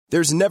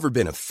There's never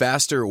been a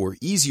faster or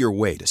easier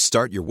way to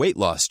start your weight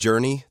loss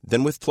journey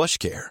than with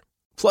PlushCare.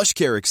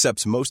 PlushCare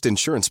accepts most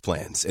insurance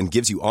plans and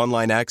gives you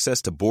online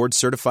access to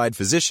board-certified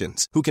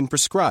physicians who can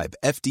prescribe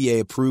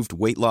FDA-approved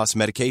weight loss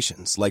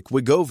medications like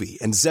Wegovy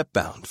and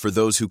Zepbound for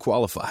those who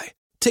qualify.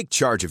 Take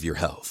charge of your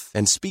health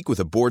and speak with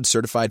a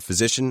board-certified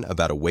physician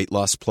about a weight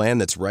loss plan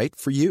that's right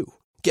for you.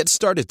 Get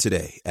started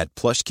today at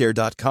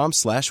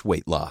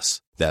plushcare.com/weight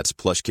loss. That's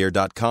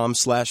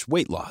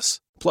plushcare.com/weight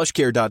loss.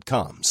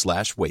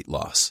 plushcare.com/weight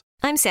loss.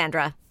 I'm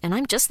Sandra, and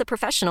I'm just the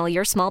professional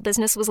your small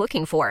business was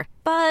looking for.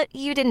 But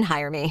you didn't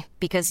hire me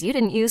because you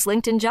didn't use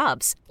LinkedIn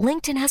Jobs.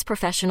 LinkedIn has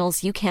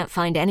professionals you can't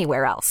find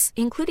anywhere else,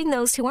 including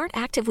those who aren't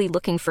actively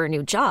looking for a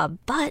new job,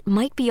 but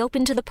might be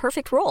open to the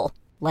perfect role,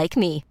 like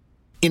me.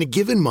 In a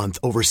given month,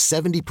 over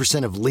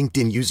 70% of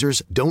LinkedIn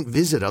users don't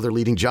visit other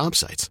leading job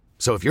sites.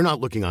 So if you're not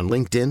looking on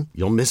LinkedIn,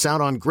 you'll miss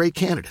out on great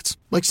candidates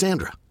like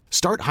Sandra.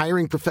 Start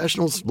hiring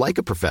professionals like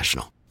a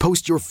professional.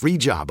 Post your free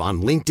job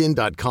on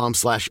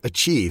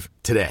linkedin.com/achieve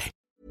today.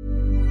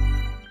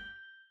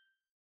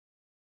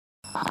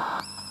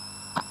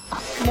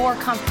 More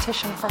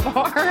competition for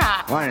more.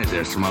 Why is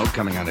there smoke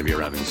coming out of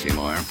your oven,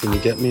 Seymour? Can you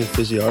get me a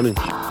fizzy orange?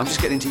 I'm just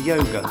getting into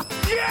yoga.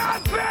 Yeah,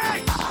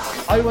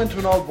 bitch! I went to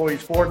an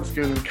all-boys boarding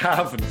school in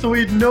Cavan, so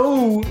we'd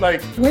know,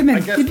 like...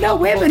 Women. You'd know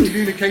women.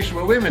 Communication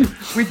with women.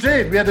 We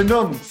did. We had a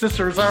nun,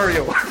 Sister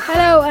Rosario.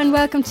 Hello and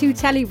welcome to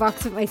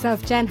Telebox with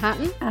myself, Jen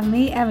Hatton. And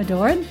me, Emma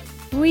Doran.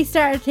 We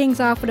started things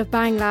off with a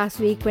bang last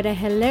week with a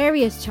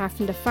hilarious chat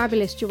from the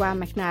fabulous Joanne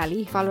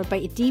McNally, followed by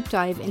a deep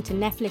dive into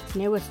Netflix's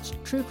newest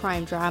true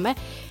crime drama,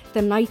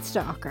 The Night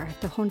Stalker,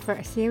 The Hunt for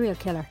a Serial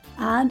Killer.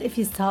 And if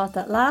you thought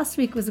that last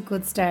week was a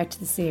good start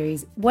to the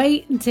series,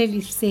 wait until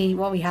you see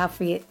what we have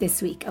for you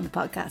this week on the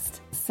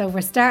podcast. So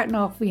we're starting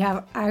off, we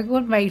have our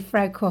good mate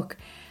Fred Cook,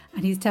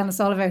 and he's telling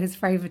us all about his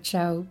favourite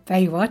show,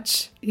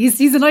 Baywatch.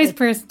 He's a nice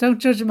person, don't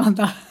judge him on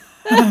that.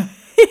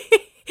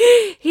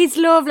 He's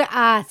lovely.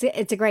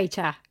 It's a great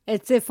chat.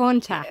 It's a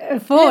fun chat.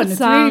 It's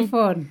really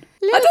fun.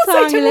 Little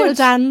song, a little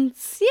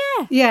dance.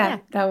 Yeah.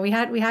 No, we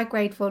had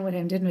great fun with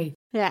him, didn't we?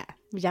 Yeah,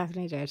 we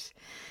definitely did.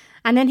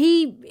 And then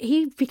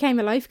he became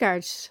a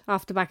lifeguard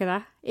off the back of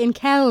that, in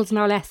Kells,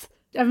 no less.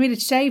 I mean,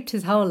 it shaped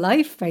his whole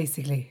life,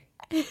 basically.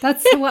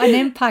 That's what an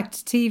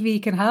impact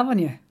TV can have on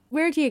you.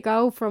 Where do you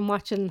go from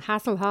watching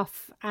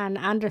Hasselhoff and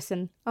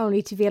Anderson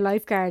only to be a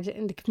lifeguard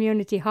in the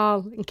community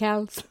hall in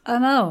Kells? I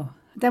know.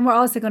 Then we're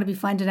also going to be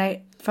finding out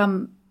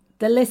from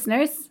the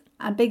listeners,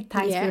 and big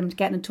thanks for them to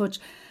getting in touch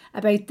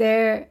about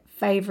their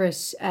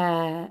favourite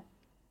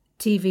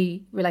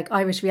TV, like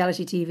Irish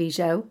reality TV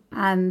show.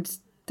 And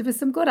there was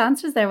some good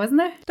answers there, wasn't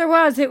there? There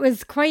was. It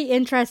was quite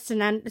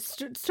interesting and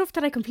stuff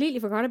that I completely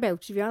forgot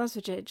about, to be honest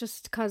with you,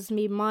 just because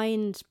my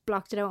mind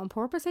blocked it out on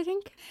purpose, I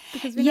think.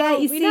 Because we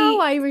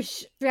know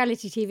Irish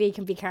reality TV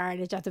can be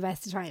carnage at the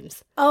best of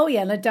times. Oh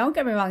yeah, now don't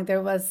get me wrong,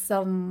 there was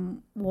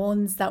some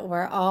ones that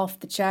were off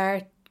the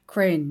chart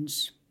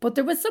cringe, but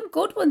there was some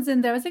good ones in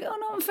there. I was like, oh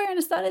no, in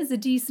fairness, that is a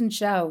decent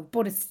show,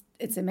 but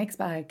it's a mixed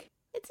bag.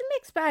 It's a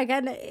mixed bag,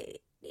 and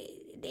it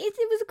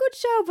was a good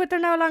show, but they're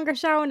no longer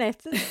showing it.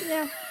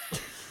 Yeah.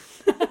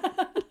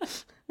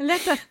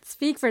 Let that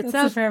speak for itself.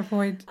 That's a fair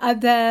point.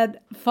 And then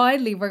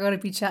finally, we're going to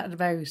be chatting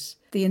about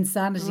the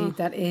insanity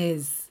that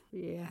is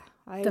The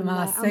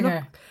Masked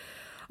Singer.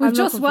 We've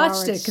just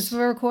watched it because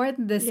we're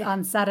recording this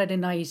on Saturday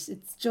night.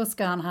 It's just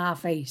gone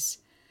 8:30.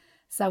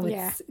 So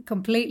it's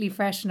completely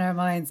fresh in our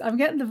minds. I'm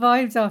getting the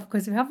vibes off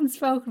because we haven't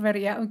spoken about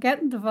it yet. I'm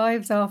getting the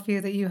vibes off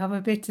you that you have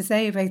a bit to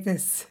say about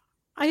this.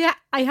 I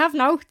have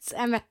notes,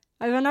 Emma.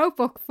 I have a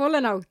notebook full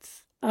of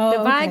notes. Oh,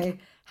 the bag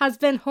has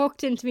been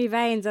hooked into my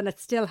veins and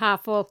it's still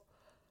half full.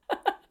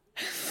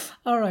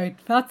 All right,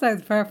 that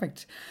sounds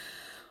perfect.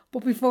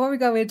 But before we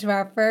go into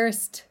our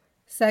first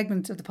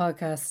segment of the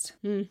podcast,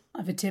 I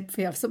have a tip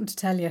for you. I have something to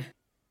tell you,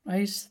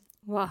 right?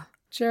 What?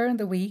 During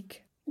the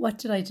week, what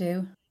did I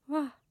do?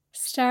 What?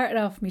 Started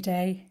off my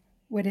day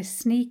with a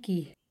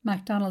sneaky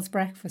McDonald's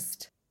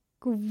breakfast.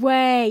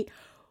 Great.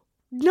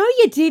 No,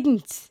 you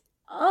didn't.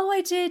 Oh, I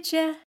did,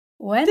 yeah.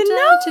 Went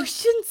on to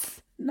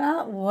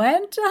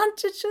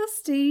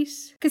Just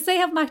Eat. Because they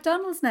have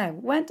McDonald's now.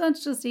 Went on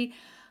to Just Eat.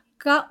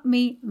 Got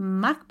me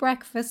Mac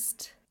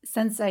breakfast.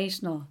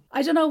 Sensational.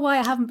 I don't know why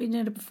I haven't been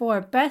doing it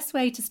before. Best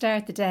way to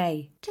start the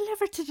day.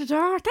 Delivered to the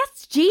door.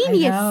 That's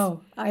genius.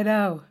 I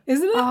know.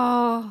 Isn't it?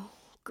 Oh,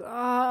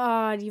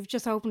 God. You've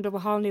just opened up a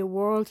whole new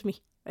world to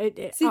me.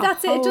 See,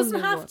 that's it. It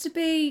doesn't have to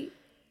be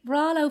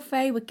Rollo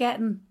Fay with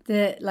getting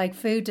the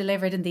food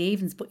delivered in the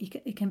evenings, but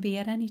it can be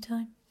at any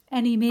time.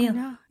 Any meal.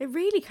 No, it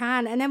really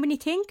can. And then when you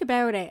think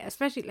about it,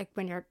 especially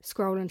when you're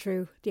scrolling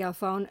through the old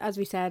phone, as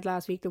we said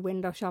last week, the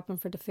window shopping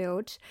for the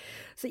food,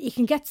 so you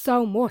can get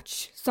so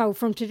much. So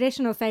from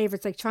traditional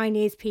favourites like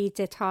Chinese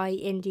pizza, Thai,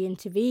 Indian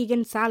to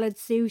vegan, salads,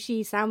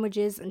 sushi,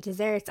 sandwiches and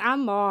desserts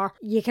and more,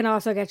 you can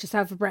also get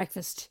yourself a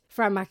breakfast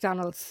from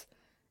McDonald's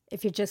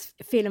if you're just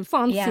feeling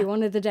fancy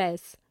one of the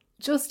days.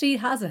 Just Eat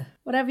has it,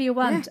 whatever you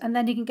want, and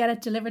then you can get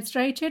it delivered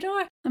straight to your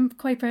door. I'm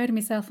quite proud of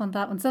myself on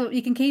that one, so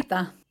you can keep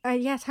that.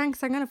 Yeah,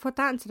 thanks. I'm going to put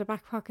that into the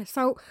back pocket.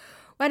 So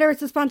Whether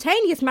it's a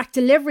spontaneous Mac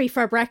delivery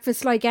for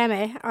breakfast like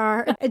Emma,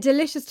 or a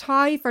delicious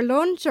Thai for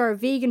lunch, or a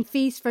vegan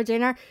feast for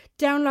dinner,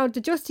 download the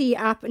Just Eat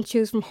app and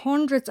choose from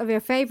hundreds of your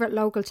favourite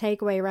local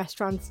takeaway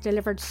restaurants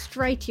delivered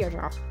straight to your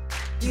door.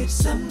 Did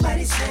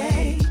somebody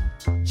say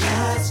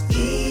Just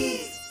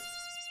Eat?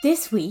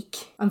 This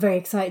week, I'm very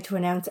excited to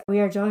announce we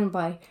are joined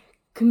by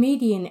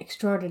comedian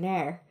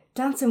extraordinaire,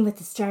 Dancing with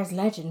the Stars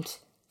legend,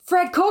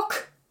 Fred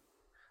Cook.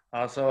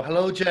 So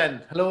hello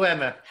Jen, hello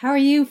Emma. How are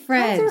you,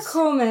 Fred? Thanks for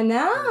coming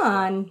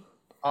on.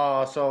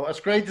 So it's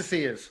great to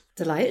see you.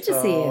 Delighted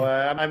to see you.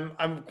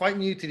 I'm quite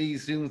new to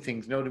these Zoom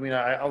things, you know what I mean?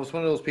 I was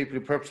one of those people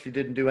who purposely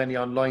didn't do any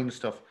online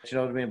stuff, you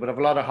know what I mean? But I have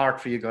a lot of heart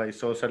for you guys,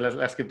 so I said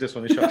let's give this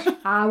one a shot.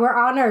 We're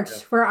honoured.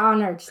 Yeah. We're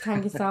honoured.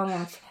 Thank you so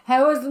much.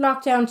 How has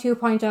lockdown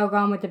 2.0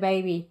 gone with the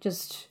baby?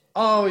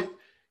 Oh,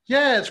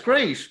 yeah, it's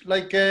great.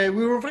 Like, we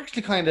were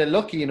actually kind of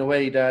lucky in a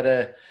way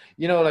that...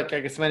 you know, like I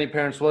guess many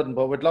parents wouldn't,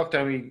 but with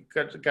lockdown, we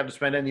got to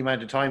spend any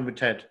amount of time with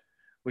Ted,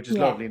 which is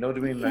lovely, you know what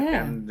I mean? Like,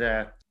 and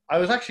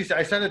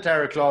I said it to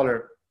Eric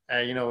Lawler,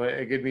 you know,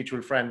 a good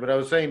mutual friend, but I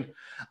was saying,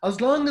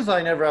 as long as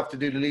I never have to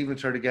do the Leaving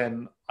Cert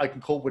again, I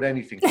can cope with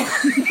anything.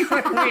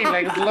 I mean,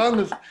 like, as long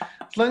as I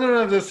don't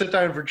have to sit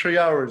down for 3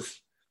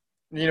 hours,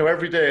 you know,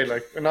 every day,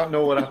 like, and not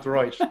know what I have to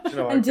write. You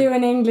know, and do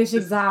an English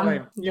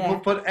exam.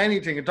 You put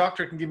anything, a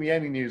doctor can give me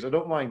any news, I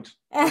don't mind.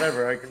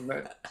 Whatever, I can,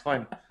 it's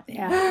fine.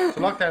 Yeah.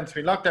 So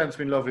lockdown's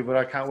been lovely, but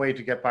I can't wait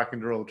to get back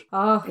on the road.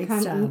 Oh,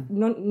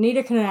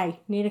 neither can I.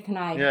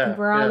 Yeah,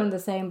 we're all in the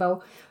same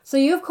boat. So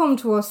you've come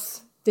to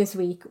us this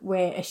week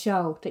with a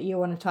show that you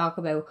want to talk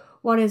about.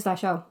 What is that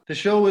show? The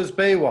show is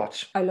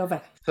Baywatch. I love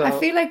it. So, I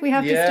feel like we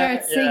have to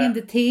start singing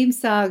the theme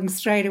song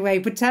straight away.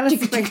 But tell us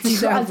about the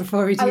show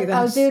before we do that.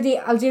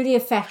 I'll do the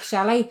effect,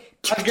 shall I?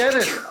 I get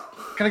it.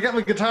 Can I get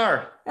my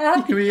guitar?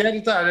 Can we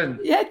edit that in?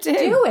 Yeah,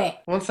 do it.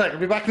 1 second.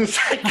 I'll be back in a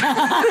second.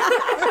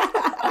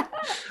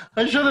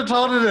 I should have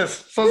thought of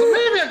this. So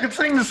maybe I could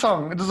sing the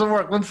song. It doesn't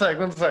work. 1 sec.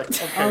 Okay.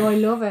 Oh, I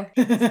love it.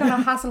 It's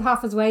going to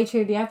Hasselhoff his way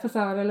through the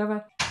episode. I love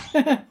it.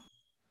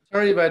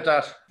 Sorry about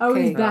that. Oh,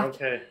 he's back.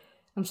 Okay.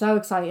 I'm so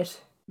excited.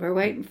 We're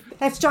waiting.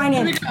 Let's join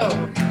in. Here we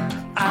go.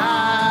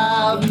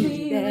 I'll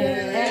be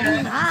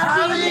there.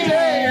 I'll be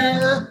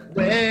there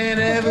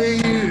whenever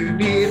you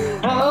need.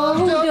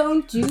 Oh,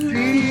 don't you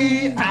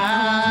see?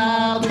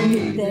 I'll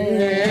be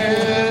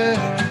there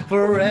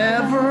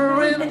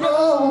forever and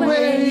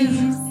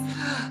always.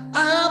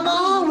 I'm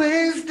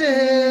always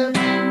there.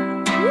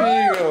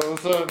 There you go,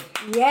 son.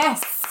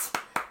 Yes.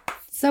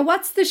 So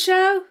what's the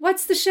show?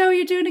 What's the show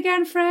you're doing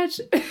again, Fred?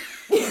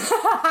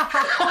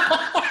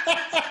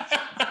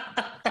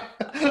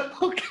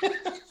 Okay.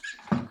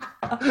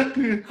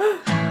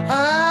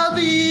 I'll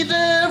be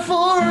there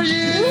for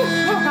you.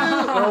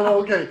 Oh,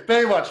 okay.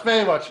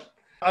 Baywatch.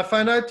 I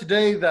found out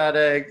today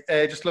that,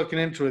 just looking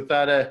into it,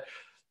 that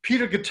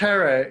Peter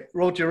Gutierrez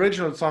wrote the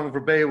original song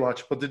for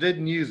Baywatch, but they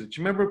didn't use it.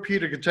 Do you remember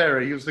Peter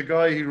Gutierrez? He was the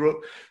guy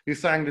who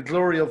sang The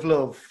Glory of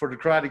Love for the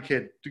Karate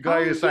Kid. The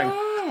guy who sang,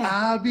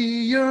 I'll be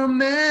your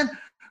man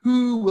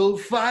who will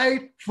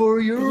fight for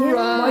your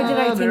honor. Why did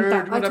I think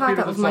that? I thought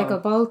that was Michael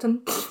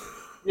Bolton.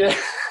 Yeah.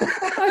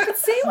 I could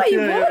see why you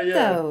would,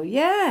 though.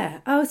 Yeah.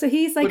 Oh, so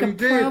he's like a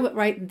pro at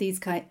writing these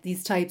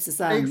types of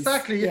songs.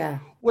 Exactly. Yeah.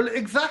 Well,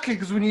 exactly,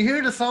 because when you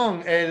hear the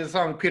song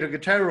Peter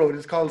Gutierrez wrote,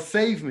 it's called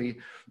Save Me.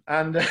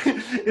 And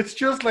it's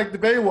just like the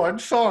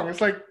Baywatch song.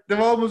 It's like they've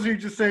almost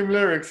used the same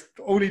lyrics,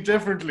 only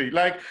differently.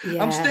 Like,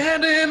 I'm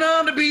standing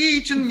on the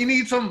beach and you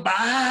need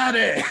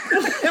somebody.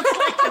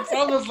 It's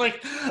almost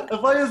like,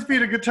 if I was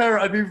Peter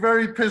Gutierrez, I'd be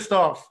very pissed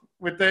off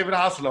with David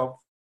Hasselhoff,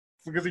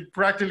 because he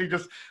practically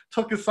just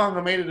took his song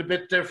and made it a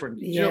bit different.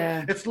 Yeah. You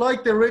know, it's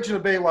like the original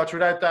Baywatch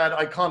without that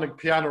iconic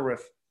piano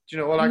riff. Do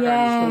you know, all that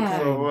kind of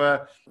stuff.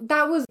 So,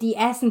 that was the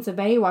essence of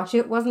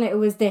Baywatch, wasn't it? It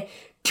was the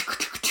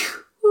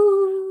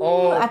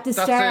at the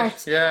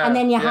start. Yeah, and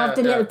then you have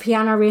the little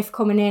piano riff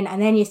coming in,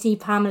 and then you see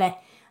Pamela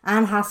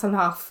and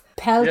Hasselhoff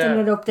pelting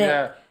it up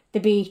the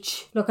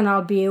beach, looking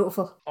all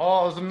beautiful.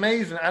 Oh, it was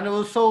amazing. And it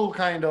was so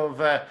kind of...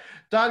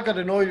 Dad got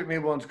annoyed with me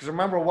once, because I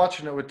remember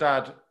watching it with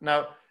Dad.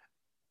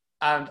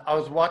 And I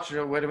was watching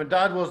it with him, and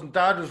Dad was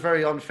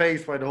very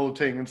unfazed by the whole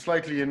thing and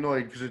slightly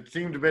annoyed, because it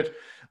seemed a bit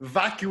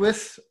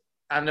vacuous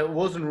and it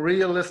wasn't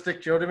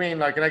realistic. Do you know what I mean?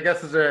 Like, and I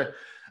guess as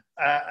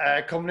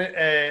coming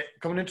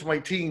into my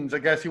teens, I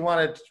guess he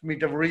wanted me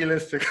to have a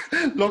realistic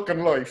look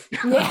in life.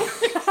 Yeah.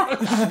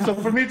 So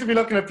for me to be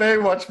looking at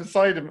Baywatch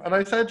beside him, and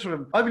I said to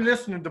him, I've been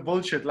listening to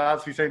bullshit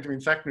lads be saying to me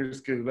in secondary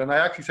school, and I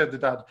actually said to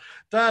Dad,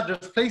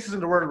 there's places in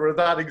the world where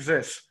that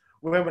exists.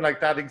 Women like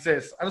that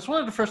exist. And it's one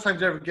of the first times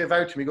he ever gave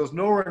out to me. He goes,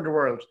 nowhere in the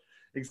world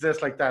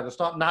exists like that. It's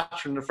not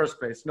natural in the first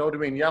place. You know what I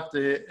mean? You have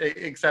to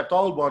accept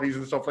all bodies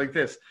and stuff like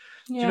this.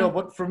 Yeah. You know,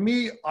 but for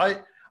me,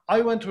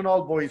 I went to an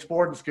all-boys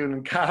boarding school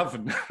in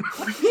Cavan.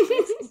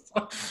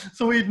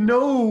 So we'd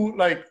know,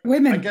 like...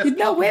 Women. I guess, you'd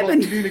know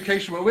women.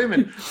 Communication with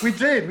women. We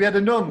did. We had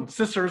a nun,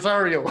 Sister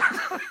Rosario.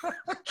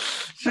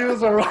 She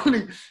was our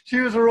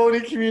only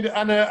community,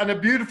 and a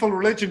beautiful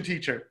religion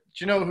teacher.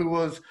 Do you know, who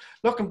was,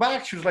 looking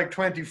back, she was like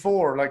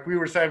 24, like we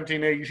were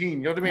 17, 18, you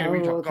know what I mean? And we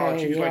thought, God,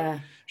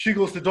 she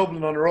goes to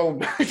Dublin on her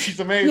own. She's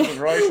amazing,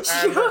 right?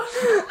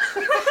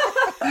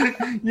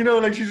 And, you know,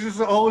 like she's just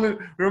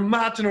we're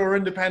matching her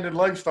independent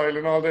lifestyle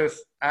and all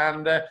this.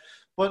 And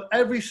but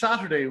every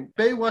Saturday,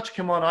 Baywatch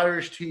came on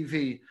Irish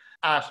TV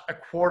at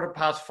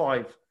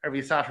 5:15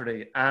 every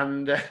Saturday.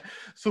 And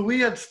so we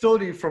had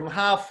study from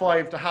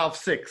 5:30 to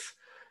 6:30.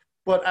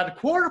 But at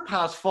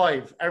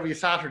 5:15 every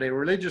Saturday,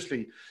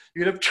 religiously,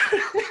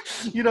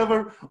 you'd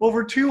have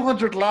over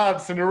 200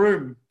 lads in a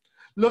room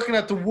looking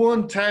at the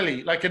one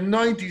telly, like a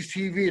 90s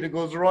TV that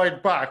goes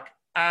right back.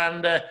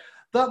 And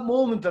that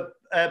moment that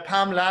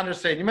Pamela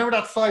Anderson, you remember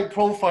that side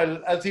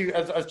profile, as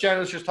Jen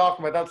was just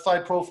talking about, that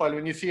side profile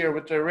when you see her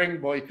with the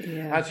ring boy,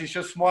 and she's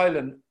just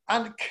smiling.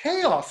 And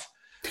chaos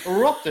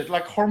erupted,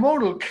 like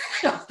hormonal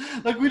chaos.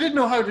 Like we didn't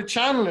know how to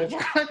channel it.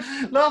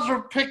 Lads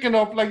were picking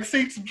up like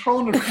seats and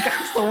throwing them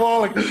against the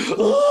wall, like,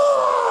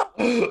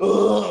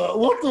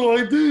 what do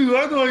I do?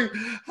 How do I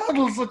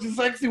handle such a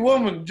sexy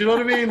woman? Do you know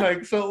what I mean?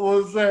 Like, so it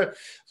was, so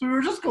we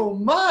were just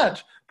going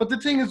mad. But the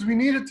thing is, we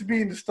needed to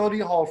be in the study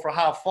hall for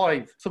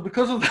 5:30. So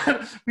because of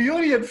that, we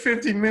only had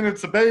 15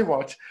 minutes of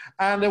Baywatch.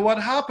 And what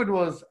happened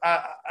was,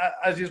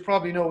 as you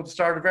probably know, at the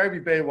start of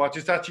every Baywatch,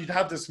 is that you'd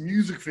have this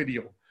music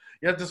video.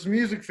 You had this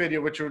music video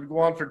which would go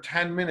on for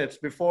 10 minutes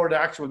before the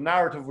actual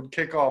narrative would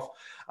kick off.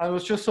 And it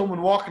was just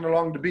someone walking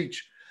along the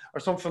beach or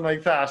something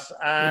like that,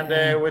 and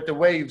with the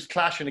waves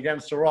clashing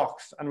against the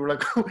rocks. And we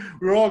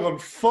were all going,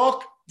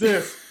 fuck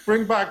this,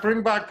 bring back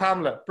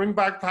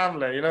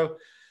Pamela, you know.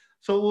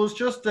 So it was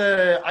just,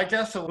 I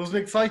guess it was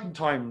an exciting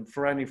time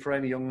for any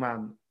young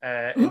man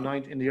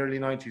in the early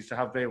 90s to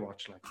have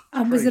Baywatch. Like,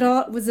 and was it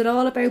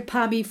all about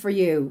Pammy for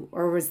you,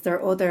 or was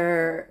there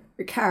other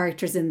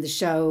characters in the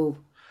show?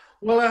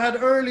 Well, I had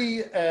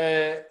early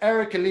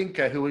Erica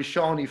Linka, who was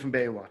Shawnee from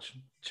Baywatch.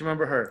 Do you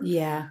remember her?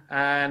 Yeah.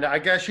 And I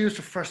guess she was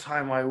the first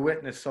time I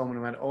witnessed someone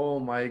who went,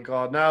 oh my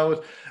God. Now,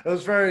 it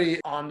was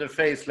very on the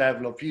face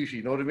level of beauty,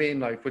 you know what I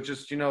mean? Like, but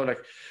just, you know, like,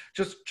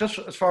 just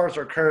as far as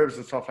her curves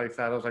and stuff like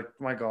that, I was like,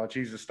 my God,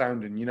 she's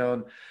astounding, you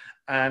know?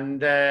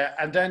 And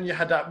then you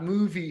had that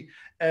movie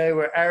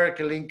where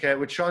Erica Linka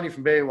with Shawnee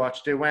from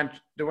Baywatch, they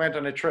went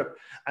on a trip.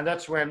 And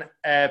that's when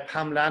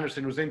Pamela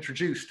Anderson was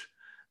introduced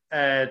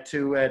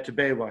to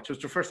Baywatch. It was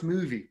the first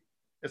movie.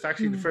 It's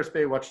actually the first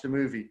Baywatch, the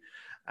movie.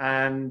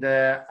 And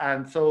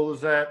so it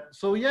was,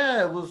 so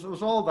yeah, it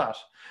was all that.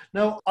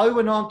 Now, I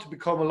went on to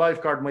become a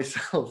lifeguard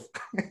myself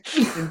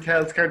in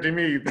Kells, County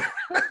Meath.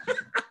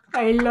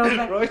 I love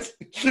it. Right?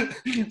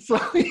 So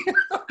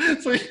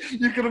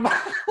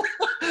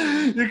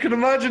you can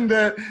imagine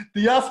the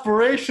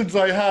aspirations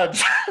I had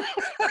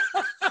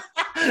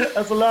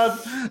as a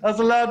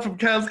lad from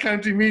Kells,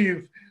 County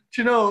Meath.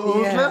 Do you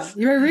know,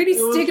 you were really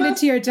sticking it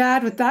to your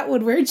dad with that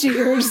one, weren't you?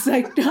 You were just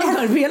like, no, I'm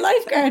going to be a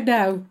lifeguard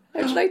now.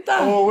 I was like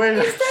that. Oh, wait.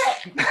 Is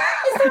there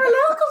a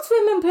local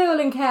swimming pool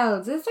in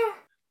Kells, is there?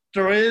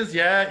 There is,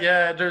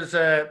 yeah. There's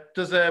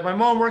my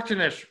mom worked in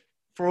it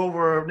for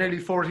over nearly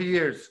 40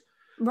 years.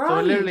 Right. So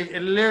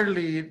it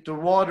literally, the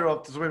water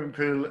of the swimming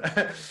pool,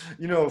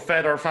 you know,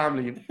 fed our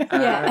family.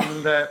 Yeah.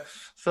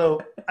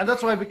 And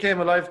that's why I became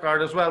a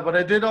lifeguard as well. But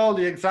I did all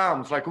the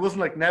exams. Like, it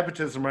wasn't like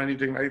nepotism or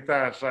anything like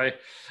that. I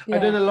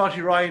did a Lottie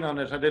Ryan on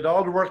it. I did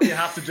all the work you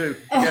have to do to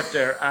get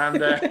there.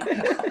 And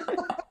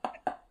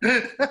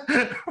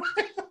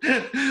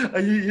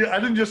I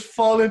didn't just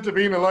fall into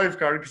being a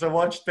lifeguard because I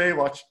watched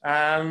Baywatch.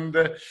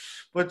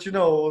 But, you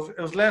know, it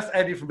was less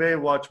Eddie from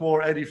Baywatch,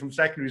 more Eddie from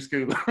secondary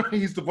school. He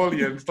used to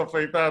bully and stuff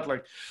like that.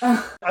 Like,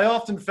 I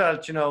often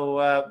felt, you know,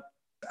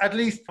 at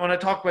least when I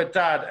talk about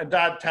Dad, and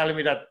Dad telling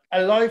me that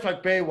a life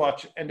like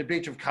Baywatch in the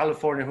beach of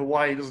California,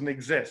 Hawaii doesn't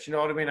exist, you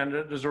know what I mean? And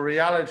there's a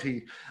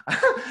reality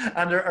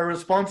and a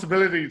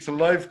responsibility to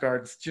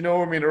lifeguards, do you know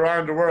what I mean,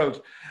 around the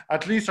world.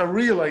 At least I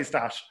realised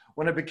that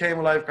when I became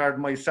a lifeguard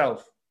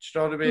myself. Do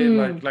you know what I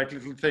mean? Like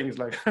little things.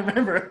 Like, I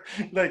remember,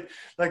 like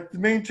the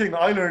main thing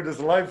I learned as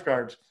a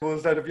lifeguard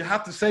was that if you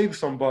have to save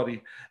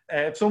somebody,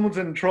 if someone's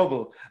in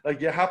trouble,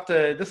 like you have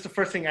to, this is the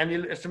first thing, and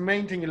it's the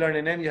main thing you learn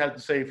in any health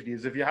and safety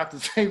is if you have to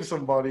save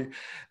somebody,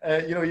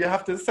 you know, you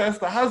have to assess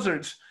the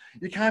hazards.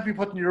 You can't be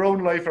putting your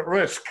own life at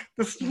risk.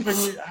 This is the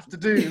thing you have to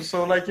do.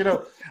 So, like, you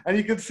know, and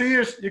you could see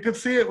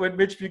it with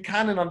Mitch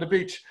Buchanan on the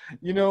beach,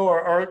 you know,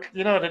 or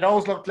you know, they'd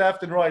always looked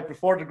left and right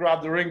before they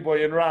grabbed the ring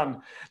boy and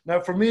ran. Now,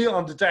 for me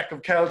on the deck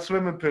of Kells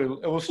swimming pool,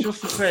 it was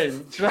just the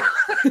same.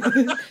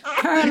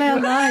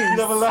 Parallel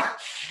lines.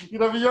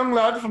 You'd have a young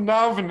lad from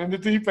Navan in the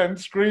deep end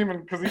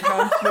screaming because he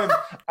can't swim,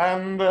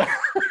 and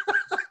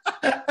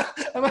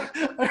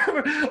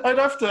I'd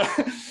have to,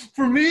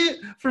 for me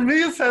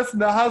assessing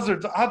the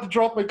hazards, I had to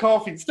drop my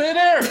coffee. Stay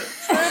there.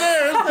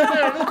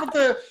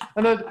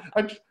 And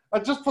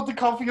I'd just put the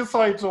coffee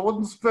aside so it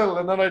wouldn't spill.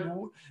 And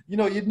then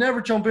you'd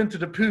never jump into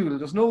the pool.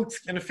 There's no,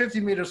 in a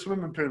 50-meter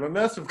swimming pool,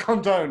 unless you've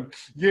gone down,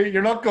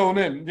 you're not going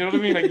in. You know what I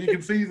mean? Like, you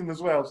can see them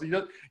as well. So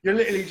you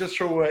literally just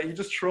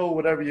throw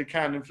whatever you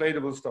can,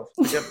 inflatable stuff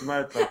to get them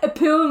out. Like. A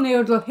pool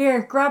noodle.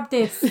 Here, grab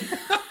this.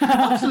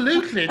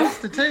 Absolutely. That's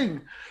the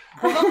thing.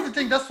 Well, that's the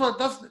thing. That's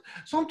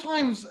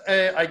sometimes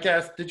I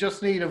guess they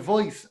just need a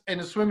voice in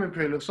a swimming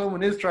pool. If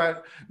someone is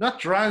not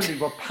drowning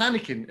but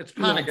panicking, it's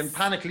panic, and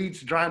panic leads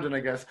to drowning, I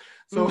guess.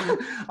 So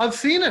I've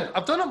seen it.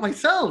 I've done it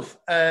myself.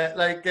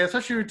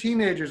 Especially with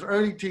teenagers,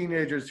 early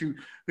teenagers who'd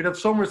have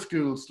summer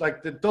schools.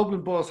 Like the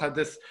Dublin bus had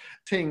this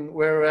thing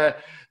where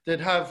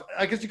they'd have,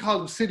 I guess you call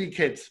them city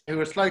kids who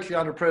are slightly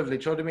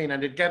underprivileged, you know what I mean?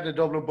 And they'd get in a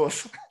Dublin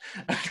bus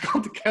and go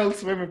to Kell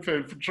swimming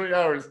pool for 3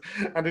 hours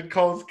and it'd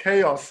cause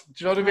chaos.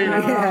 Do you know what I mean?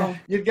 Oh.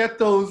 You'd get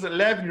those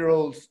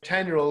 11-year-olds,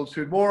 10-year-olds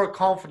who had more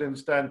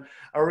confidence than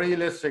a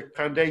realistic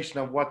foundation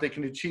of what they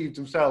can achieve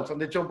themselves. And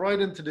they jump right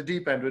into the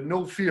deep end with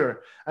no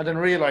fear and then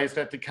realize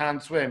that they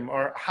can't swim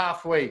or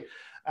halfway.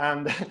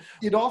 And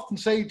you'd often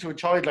say to a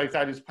child like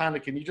that who's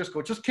panicking, you just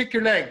go, just kick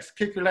your legs,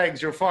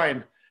 you're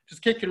fine.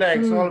 Just kick your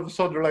legs. And all of a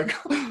sudden they're like,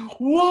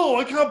 whoa,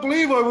 I can't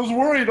believe I was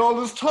worried all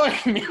this time.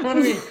 You know what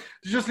I mean?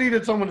 You just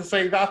needed someone to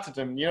say that to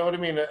them. You know what I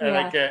mean?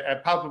 Like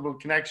a palpable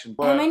connection.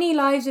 But, how many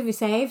lives have you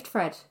saved,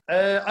 Fred?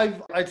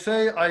 I'd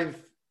say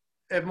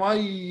in my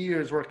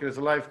years working as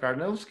a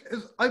lifeguard, and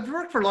I've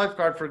worked for a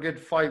lifeguard for a good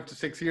 5 to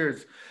 6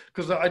 years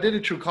because I did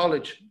it through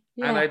college.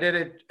 And I did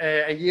it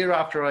a year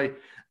after I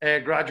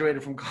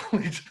graduated from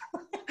college.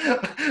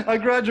 I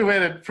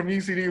graduated from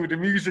UCD with a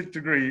music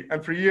degree,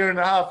 and for a year and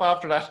a half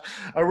after that,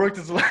 I worked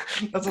as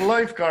a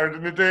lifeguard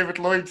in the David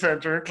Lloyd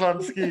Centre in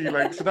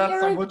Clonskee. So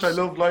that's how much I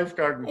love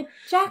lifeguarding.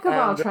 Jack of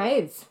all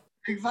trades.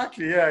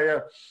 Exactly, yeah.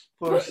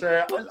 But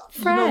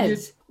Fred,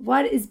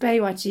 what is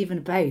Baywatch even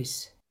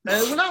about?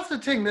 Well, that's the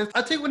thing.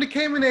 I think when it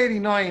came in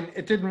 '89,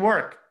 it didn't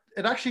work.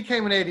 It actually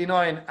came in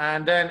 '89,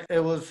 and then it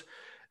was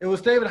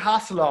David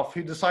Hasselhoff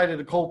who decided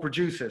to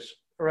co-produce it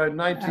around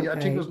 90. Okay. I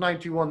think it was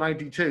 91,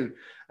 92.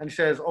 And he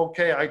says,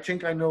 okay, I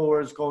think I know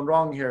where it's going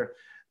wrong here.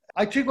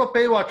 I think what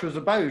Baywatch was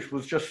about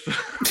was just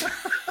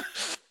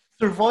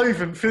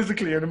surviving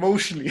physically and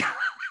emotionally.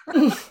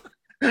 I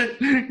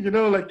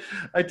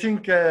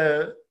think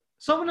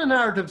some of the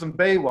narratives in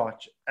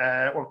Baywatch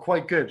were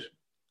quite good.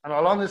 And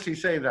I'll honestly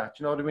say that,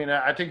 you know what I mean?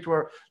 I think they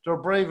were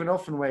brave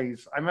enough in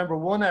ways. I remember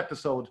one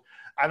episode,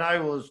 and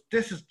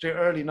this is the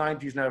early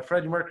 90s now.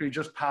 Freddie Mercury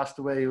just passed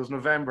away. It was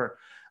November.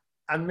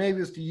 And maybe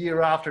it was the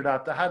year after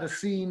that. They had a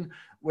scene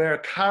where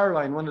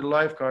Caroline, one of the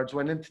lifeguards,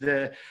 went into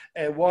the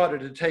water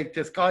to take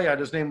this guy out.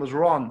 His name was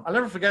Ron. I'll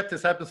never forget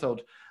this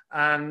episode.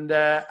 And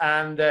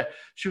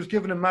she was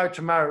given a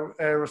mouth-to-mouth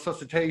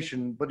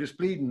resuscitation, but he was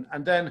bleeding.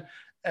 And then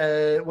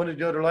one of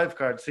the other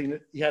lifeguards seen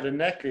it. He had a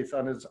necklace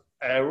on his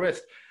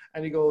wrist.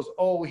 And he goes,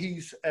 oh,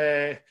 he's got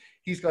AIDS.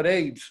 He's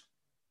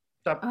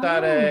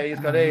got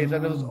AIDS.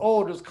 And there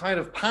was kind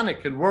of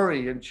panic and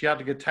worry, and she had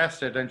to get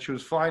tested, and she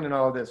was fine and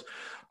all this.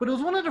 But it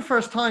was one of the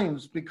first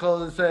times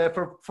because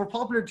for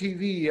popular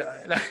TV,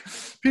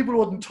 people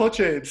wouldn't touch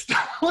AIDS.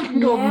 Wouldn't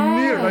go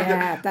near.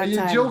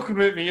 You're joking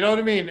with me, you know what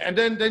I mean? And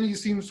then you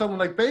see someone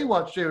like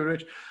Baywatch do it,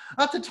 which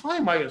at the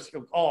time I was,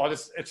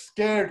 it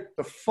scared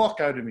the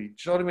fuck out of me. Do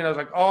you know what I mean? I was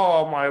like,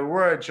 oh my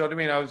word. Do you know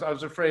what I mean? I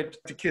was afraid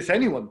to kiss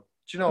anyone.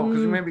 You know,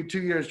 because maybe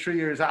 2 years, 3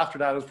 years after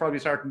that, I was probably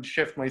starting to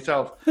shift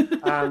myself.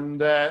 And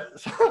but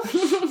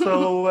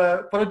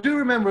I do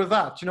remember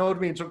that, you know what I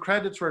mean? So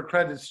credits where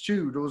credits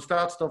due. There was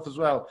that stuff as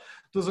well.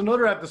 There was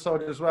another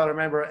episode as well. I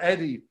remember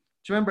Eddie. Do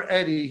you remember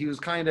Eddie? He was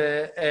kind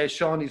of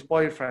Shawnee's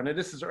boyfriend. And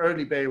this is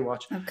early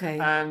Baywatch. Okay.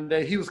 And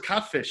he was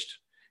catfished.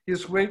 He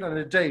was waiting on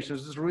a date. It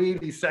was this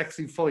really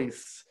sexy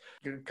voice.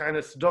 Kind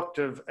of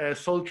seductive,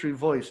 sultry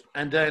voice.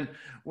 And then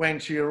when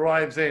she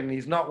arrives in,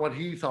 he's not what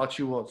he thought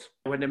she was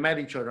when they met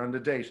each other on the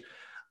date.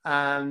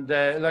 And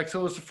so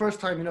it was the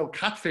first time,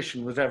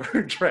 catfishing was ever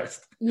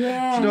addressed.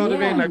 Yeah. Do you know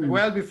what I mean?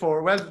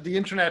 Like the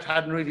internet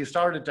hadn't really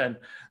started then.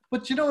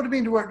 But you know what I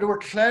mean? They were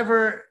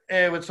clever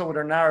with some of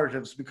their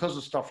narratives because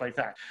of stuff like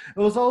that. It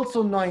was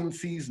also 9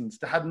 seasons.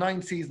 They had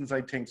 9 seasons,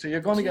 I think. So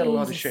you're going to get a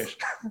lot of shit.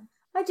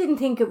 I didn't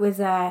think it was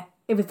that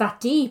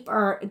deep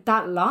or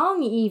that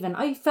long even.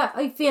 I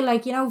feel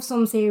like,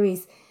 some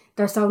series,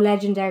 they're so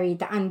legendary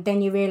and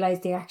then you realise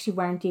they actually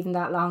weren't even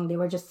that long. They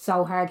were just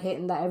so hard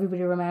hitting that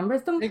everybody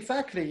remembers them.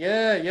 Exactly,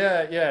 yeah.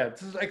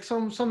 It's like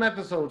some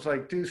episodes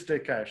do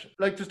stick out.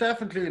 Like there's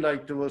definitely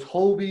there was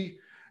Hobie.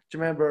 Do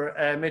you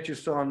remember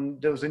Mitch's son?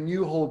 There was a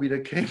new Hobie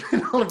that came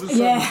in all of a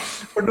sudden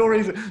for no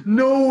reason,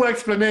 no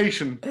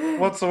explanation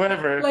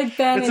whatsoever. Like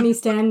Ben and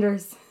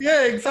EastEnders.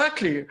 Yeah,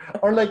 exactly.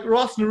 Or like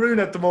Ross and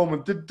Arun at the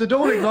moment. They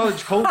don't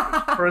acknowledge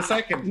Hobie for a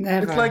second.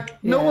 Never. It's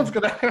like no one's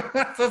gonna.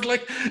 It's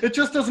like it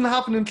just doesn't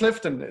happen in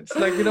Clifton. It's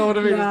like you know what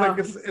I mean. Yeah.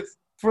 It's like it's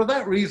for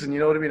that reason.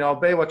 You know what I mean.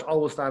 Baywatch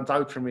always stands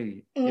out for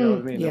me. You know what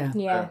I mean.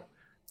 Yeah.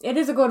 It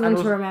is a good one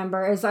to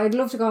remember. I'd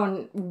love to go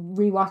and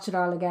rewatch it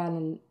all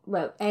again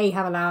and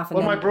have a laugh.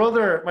 My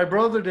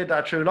brother did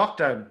that through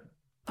lockdown.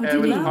 with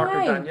his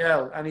partner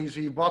Danielle, and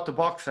he bought the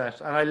box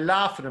set, and I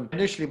laugh at him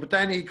initially, but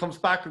then he comes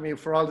back with me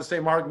for all the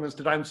same arguments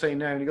that I'm saying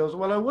now, and he goes,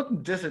 well, I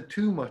wouldn't diss it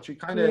too much. He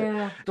kind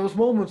of, those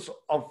moments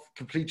of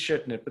complete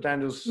shit in it, but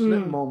then those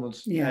little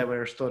moments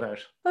where it stood out.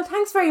 Well,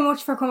 thanks very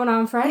much for coming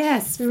on, Fred.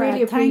 Yes, we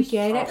really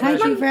appreciate it.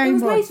 Thank you very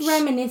much. It was nice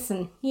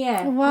reminiscing.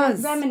 Yeah, it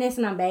was.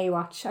 Reminiscing on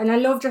Baywatch, and I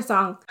loved your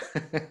song.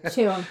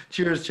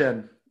 Cheers,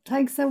 Jen.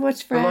 Thanks so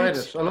much, Fred.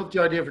 Delighted. I love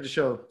the idea for the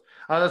show.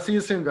 I'll see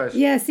you soon, guys.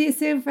 Yeah, see you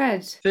soon,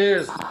 Fred.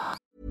 Cheers.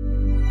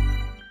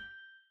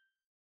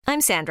 I'm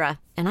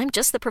Sandra, and I'm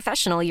just the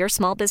professional your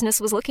small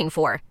business was looking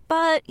for.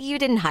 But you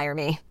didn't hire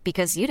me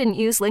because you didn't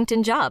use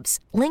LinkedIn Jobs.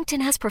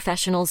 LinkedIn has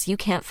professionals you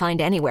can't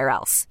find anywhere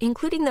else,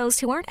 including those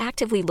who aren't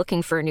actively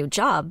looking for a new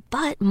job,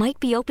 but might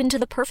be open to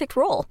the perfect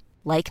role,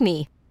 like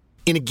me.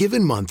 In a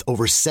given month,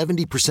 over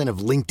 70% of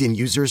LinkedIn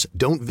users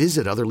don't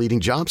visit other leading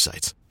job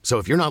sites. So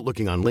if you're not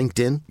looking on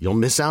LinkedIn, you'll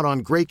miss out on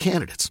great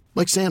candidates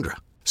like Sandra.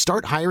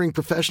 Start hiring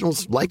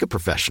professionals like a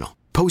professional.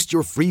 Post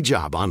your free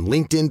job on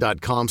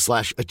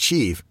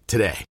linkedin.com/achieve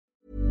today.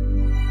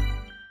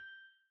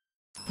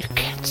 You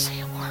can't say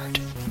a word.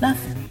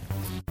 Nothing.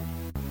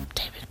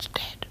 David's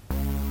dead.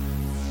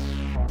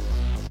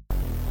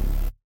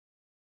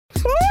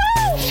 You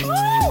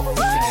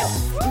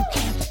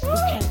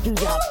can't do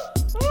that.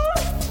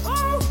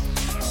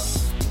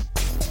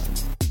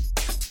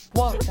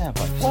 What?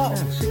 What?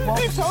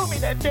 They told me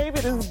that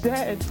David is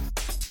dead.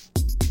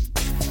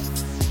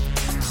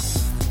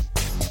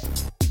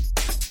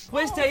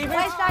 Where's David?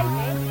 Where's David?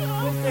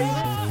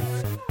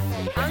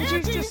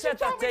 Andrew's just said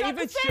that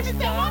David's just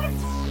dead.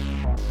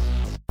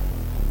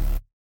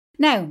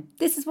 Now,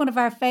 this is one of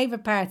our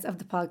favourite parts of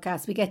the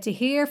podcast. We get to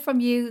hear from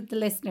you, the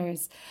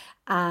listeners,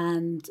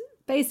 and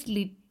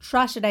basically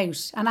trash it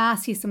out and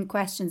ask you some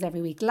questions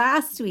every week.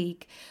 Last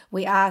week,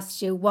 we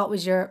asked you what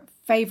was your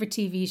favourite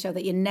TV show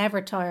that you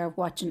never tire of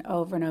watching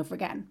over and over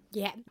again.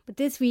 Yeah, but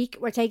this week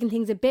we're taking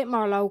things a bit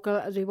more local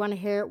as we want to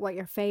hear what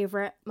your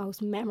favourite,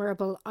 most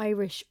memorable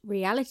Irish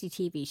reality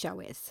TV show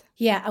is.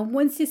 Yeah, and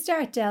once you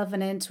start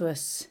delving into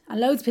it,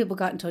 and loads of people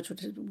got in touch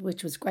with it,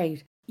 which was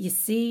great, you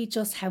see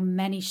just how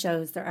many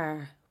shows there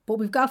are. But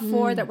we've got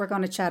 4 that we're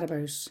going to chat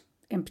about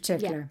in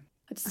particular. Yeah.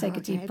 I'll just take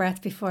a deep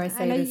breath before I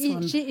say this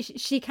one.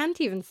 She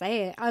can't even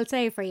say it. I'll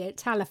say it for you.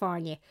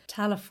 California.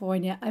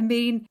 I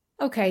mean,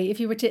 okay, if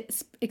you were to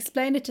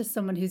explain it to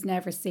someone who's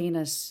never seen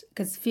it,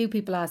 because few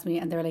people ask me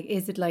and they're like,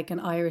 is it like an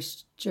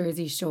Irish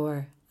Jersey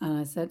Shore? And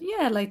I said,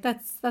 yeah, like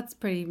that's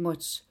pretty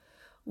much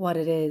what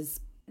it is.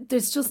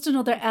 There's just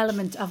another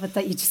element of it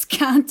that you just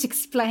can't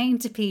explain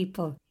to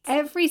people.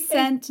 Every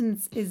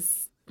sentence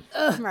is...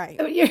 right.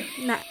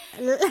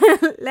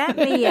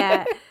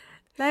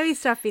 Let me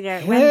stop you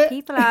there.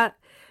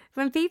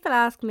 When people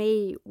ask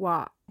me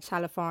what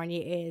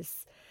California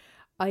is,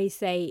 I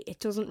say it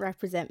doesn't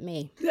represent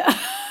me.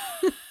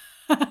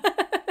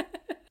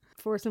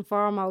 First and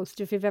foremost,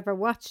 if you've ever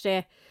watched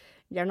it,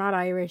 you're not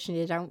Irish and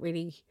you don't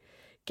really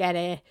get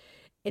it.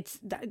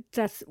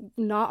 That's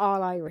not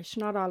all Irish,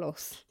 not all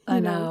us. I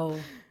know.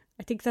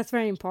 I think that's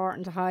very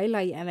important to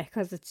highlight in it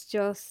because it's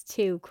just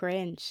too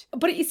cringe.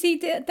 But you see,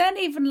 then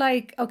even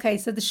like, okay,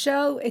 so the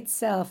show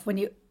itself, when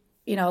you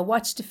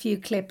watched a few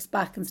clips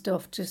back and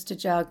stuff just to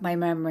jog my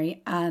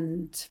memory,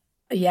 and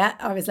yeah,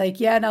 I was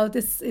like, yeah, no,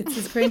 it's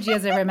as cringy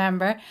as I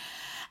remember.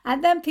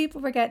 And then people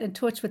were getting in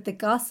touch with the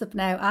gossip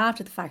now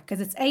after the fact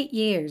because it's 8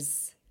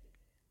 years.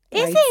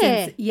 Is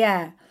it?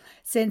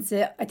 Since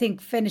it, I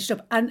think, finished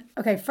up. And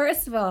okay,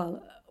 first of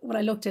all, when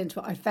I looked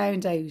into it, I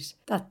found out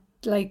that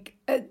like...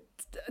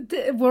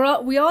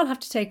 we all have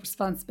to take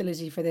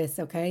responsibility for this,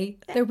 okay?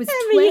 There was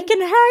you can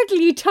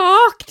hardly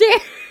talk there.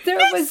 There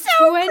was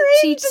so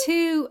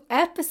 22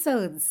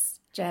 episodes,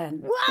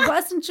 Jen. What? It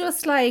wasn't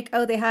just like,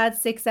 oh, they had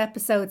 6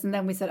 episodes and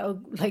then we said,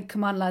 oh, like,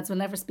 come on, lads, we'll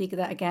never speak of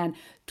that again.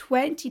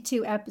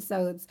 22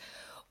 episodes.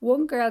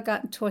 One girl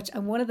got in touch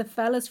and one of the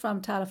fellas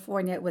from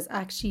California was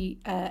actually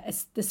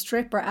the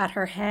stripper at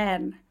her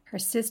hen. Her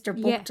sister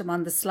booked him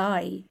on the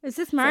sly. Is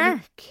this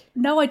Mark?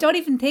 No, I don't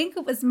even think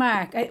it was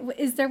Mark.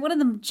 Is there one of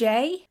them,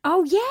 Jay?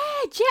 Oh,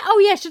 yeah, Jay. Oh,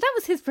 yeah, so that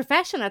was his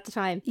profession at the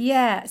time.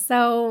 Yeah,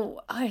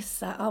 so I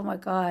said, oh my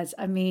God.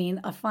 I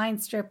mean, I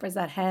find strippers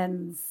at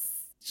hens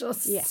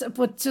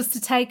but just to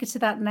take it to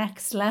that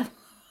next level.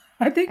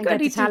 I think I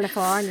need the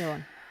California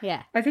one.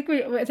 Yeah. I think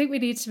we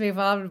need to move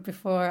on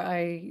before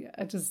I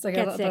just like,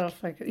 get I don't sick. know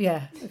if I could,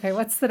 yeah. Okay,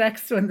 what's the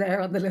next one there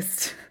on the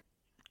list?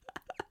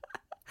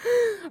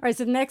 All right,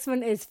 so the next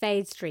one is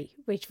Fade Street,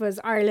 which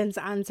was Ireland's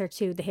answer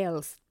to The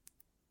Hills.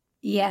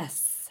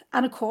 Yes.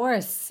 And of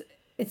course,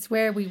 it's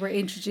where we were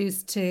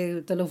introduced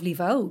to the lovely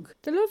Vogue.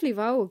 The lovely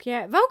Vogue,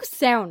 yeah. Vogue's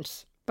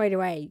sound, by the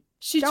way.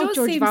 She Don't just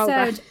judge seems Vogue.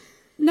 sound.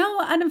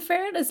 No, and in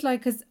fairness,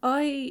 like, because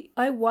I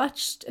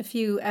watched a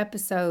few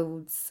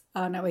episodes,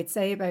 I'd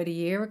say about a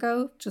year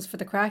ago, just for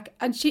the crack.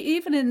 And she,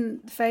 even in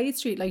Fade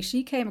Street, like,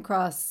 she came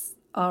across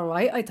all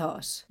right, I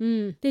thought.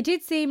 They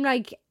did seem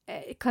like...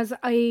 Because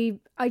I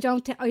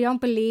don't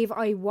believe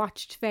I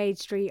watched Fade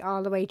Street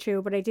all the way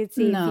through, but I did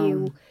see a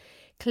few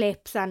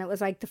clips, and it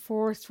was like the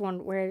first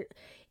one where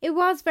it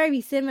was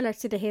very similar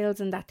to The Hills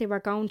in that they were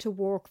going to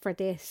work for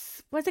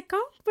this. Were they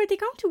going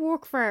to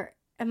work for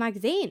a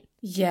magazine?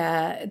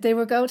 Yeah, they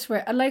were going to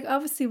work. And like,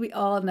 obviously we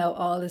all know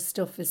all this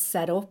stuff is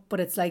set up, but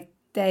it's like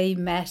they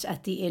met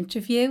at the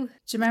interview. Do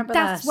you remember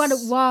that? That's what it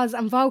was.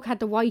 And Vogue had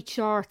the white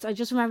shorts. I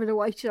just remember the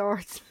white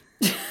shorts.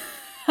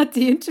 At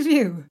the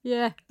interview?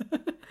 Yeah.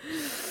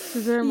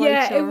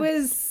 Yeah, it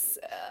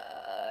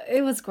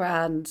was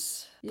grand.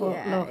 But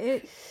yeah,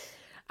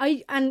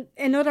 look. And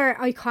another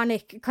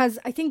iconic, because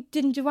I think,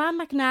 didn't Joanne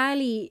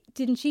McNally,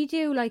 didn't she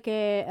do like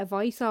a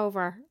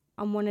voiceover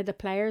on one of the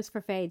players for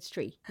Fade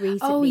Street recently?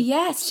 Oh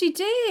yes, she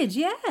did.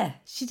 Yeah,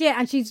 she did,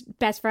 and she's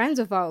best friends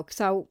with Vogue,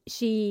 so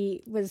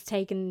she was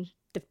taking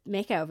the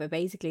mick out of it,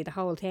 basically the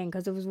whole thing,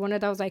 because it was one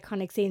of those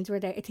iconic scenes where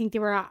I think they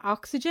were at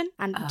Oxygen,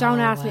 and don't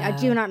ask me, I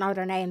do not know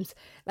their names.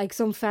 Like,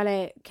 some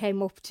fella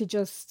came up to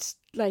just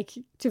like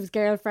to his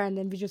girlfriend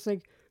and be just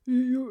like,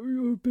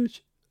 you're a bitch,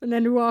 and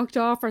then he walked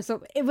off or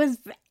something. It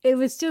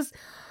was just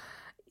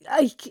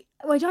like,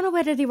 I don't know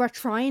whether they were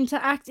trying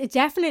to act. It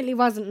definitely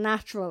wasn't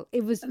natural.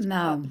 It was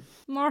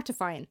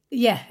mortifying.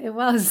 Yeah, it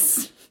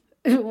was.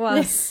 It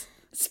was.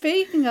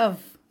 Speaking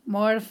of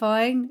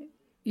mortifying,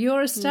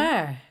 You're a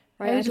Star.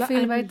 How did you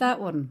feel about that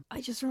one?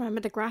 I just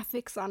remember the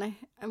graphics on it,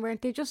 and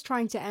weren't they just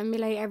trying to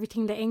emulate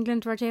everything that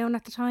England were doing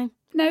at the time?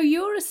 Now,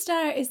 You're a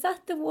Star, is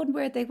that the one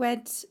where they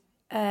went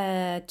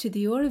to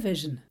the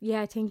Eurovision?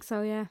 Yeah, I think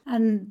so, yeah.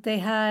 And they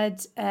had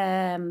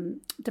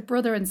the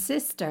brother and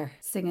sister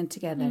singing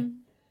together.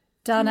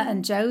 Donna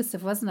and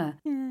Joseph, wasn't it?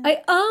 Yeah.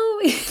 I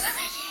always,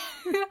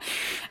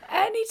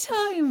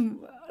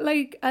 anytime,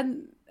 like,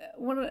 and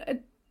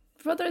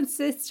brother and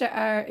sister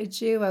are a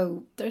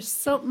duo, there's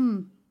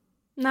something.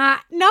 Nah,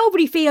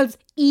 nobody feels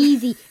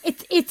easy.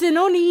 It's an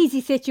uneasy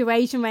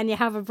situation when you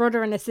have a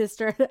brother and a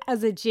sister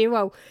as a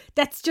duo.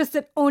 That's just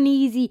an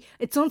uneasy,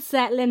 it's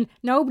unsettling,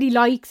 nobody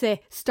likes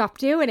it. Stop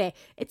doing it.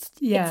 It's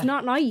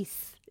not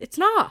nice. It's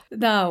not.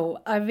 No,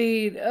 I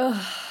mean,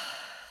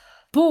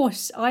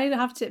 but I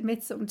have to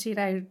admit something to you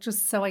now,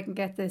 just so I can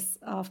get this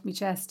off my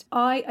chest.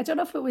 I don't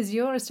know if it was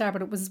You're a Star,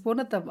 but it was one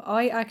of them.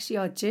 I actually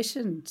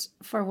auditioned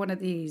for one of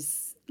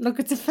these. Look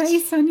at the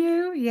face on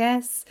you.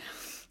 Yes.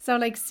 So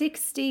like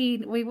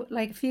 16,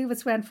 a few of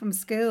us went from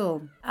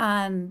school,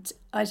 and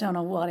I don't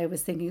know what I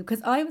was thinking,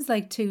 because I was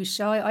like too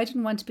shy. I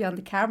didn't want to be on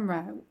the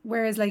camera.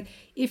 Whereas like,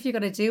 if you're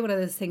going to do one of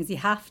those things, you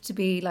have to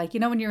be like, you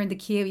know, when you're in the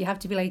queue, you have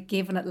to be like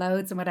giving it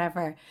loads and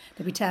whatever.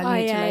 They'll be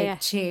telling you to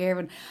cheer.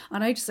 And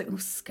I just like, oh,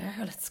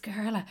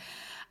 Scarlett.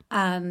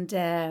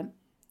 And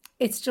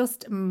it's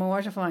just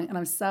mortifying. And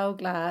I'm so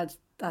glad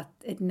that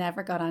it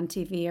never got on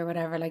TV or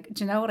whatever. Like,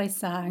 do you know what I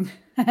sang?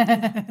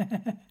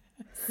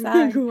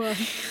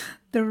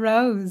 The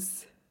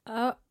Rose.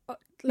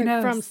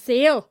 From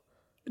Seal.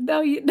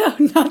 No,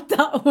 not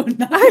that one.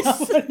 Not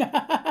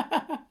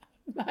that one.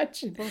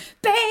 Imagine,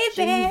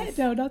 baby.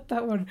 No, not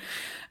that one.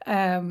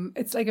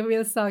 It's like a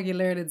real song you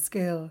learn in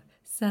school.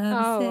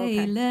 Some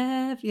say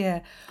love,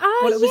 yeah. Oh,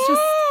 but it was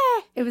just,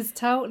 it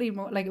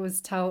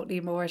was totally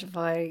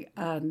mortifying,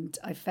 and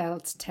I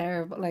felt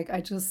terrible. Like,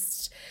 it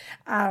just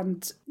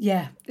wasn't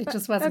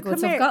good.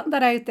 So I've gotten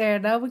that out there.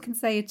 No one can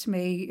say it to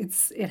me.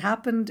 It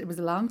happened. It was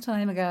a long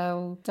time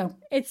ago.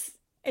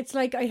 It's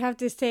like, I have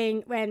this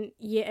thing when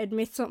you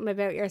admit something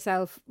about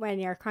yourself when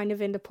you're kind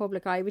of in the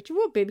public eye, which you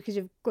would be because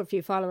you've got a good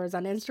few followers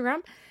on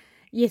Instagram.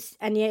 Yes,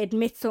 and you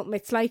admit something.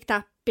 It's like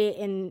that bit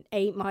in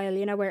 8 Mile,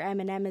 you know, where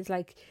Eminem is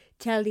like,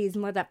 tell these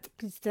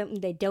motherfuckers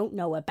something they don't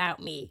know about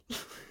me.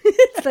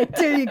 It's like,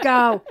 there you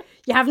go.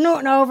 You have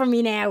nothing over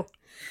me now.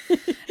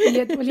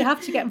 You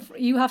have to get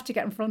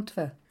in front of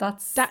it.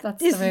 That's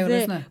the rule,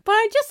 isn't it? But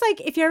I just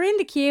like, if you're in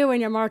the queue and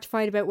you're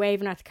mortified about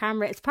waving at the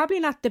camera, it's probably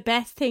not the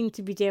best thing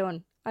to be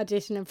doing,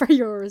 auditioning for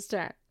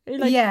Eurostar.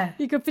 Like,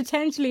 you could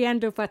potentially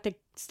end up at the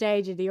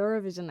stage of the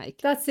Eurovision. Like,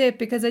 that's it,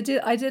 because I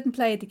didn't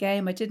play the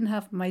game. I didn't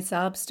have my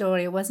sob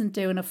story. I wasn't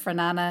doing it for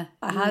Nana.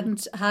 I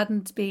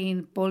hadn't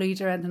been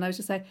bullied or anything. I was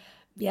just like,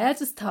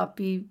 just thought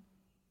be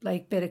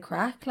like bit of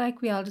crack.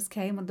 Like, we all just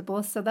came on the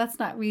bus. So that's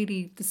not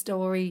really the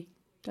story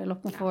they're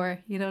looking for.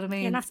 You know what I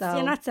mean? You're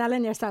not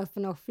selling yourself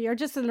enough. You're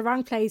just in the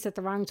wrong place at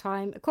the wrong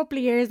time. A couple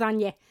of years on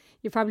you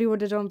probably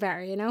would have done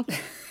better, you know?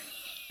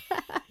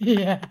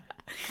 Yeah.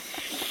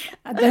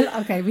 And then,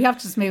 okay, we have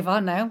to just move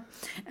on now.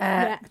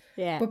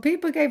 But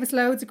people gave us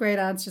loads of great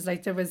answers.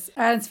 Like, there was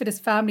Ireland's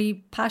Fittest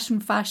Family, Passion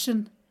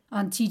Fashion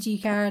on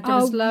TG Card. There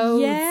was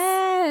loads.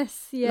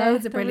 Yes. Yeah.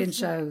 Loads of brilliant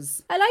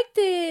shows. I like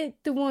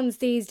the ones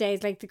these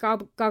days, like the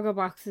Goggle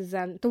Boxes,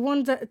 and the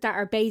ones that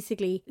are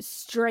basically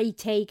straight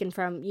taken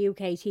from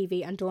UK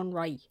TV and done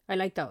right. I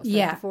like those.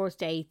 Like the First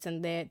Dates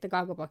and the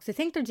Goggle Box. I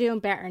think they're doing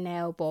better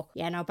now, but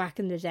back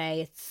in the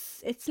day,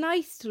 it's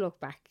nice to look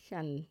back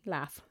and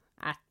laugh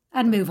at.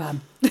 And move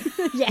on.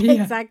 Yeah,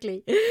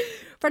 exactly.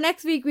 For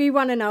next week, we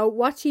want to know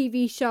what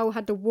TV show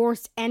had the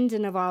worst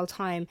ending of all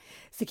time.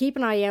 So keep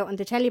an eye out on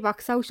the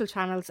Telebox social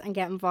channels and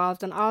get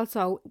involved, and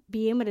also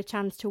be in with a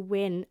chance to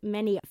win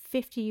many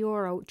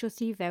 €50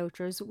 Just Eat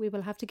vouchers we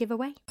will have to give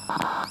away.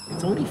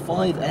 It's only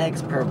 5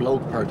 eggs per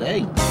bloke per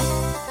day.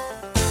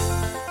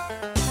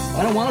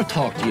 I don't want to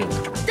talk to you.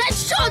 Then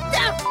shut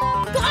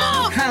the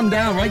fuck. Calm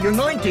down, right? You're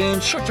 19.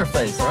 Shut your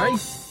face, right?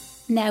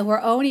 Now,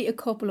 we're only a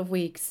couple of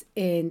weeks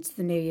into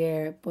the new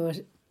year,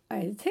 but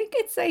I think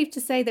it's safe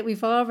to say that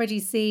we've already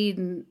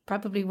seen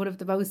probably one of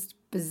the most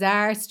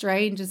bizarre,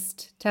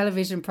 strangest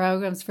television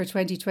programmes for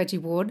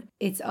 2021.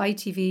 It's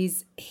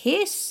ITV's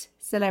hit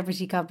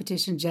celebrity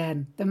competition,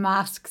 Jen, The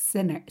Masked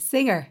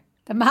Singer.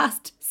 The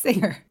Masked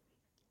Singer.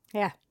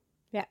 Yeah.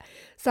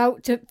 So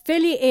to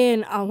fill you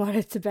in on what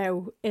it's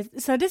about,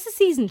 so this is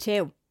season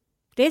 2.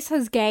 This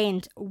has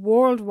gained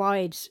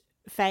worldwide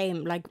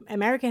fame. Like,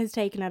 America has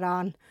taken it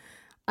on.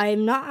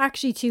 I'm not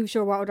actually too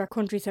sure what other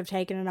countries have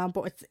taken it on,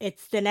 but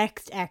it's the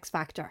next X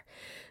Factor.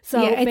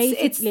 So yeah,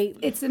 basically,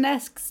 it's the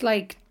next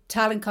like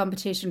talent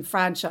competition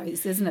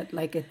franchise, isn't it?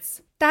 Like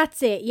it's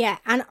that's it. Yeah,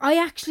 and I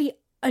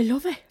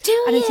love it.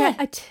 Do and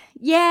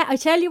you? I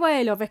tell you why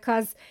I love it,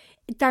 because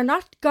they're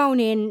not going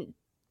in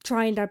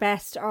trying their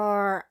best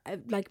or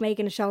like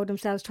making a show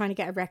themselves, trying to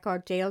get a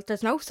record deal.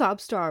 There's no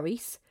sob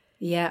stories.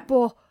 Yeah,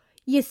 but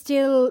there's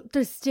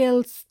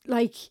still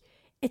like.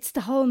 It's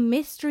the whole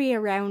mystery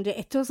around it.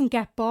 It doesn't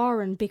get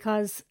boring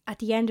because at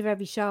the end of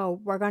every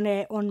show, we're going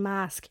to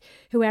unmask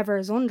whoever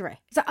is under it.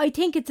 So I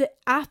think it's an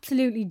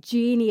absolutely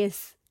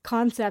genius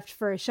concept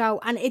for a show.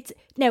 And it's,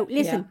 now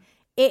listen,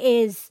 It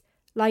is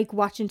like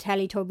watching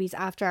Teletubbies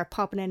after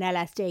popping an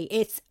LSD.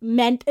 It's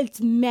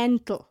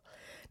mental.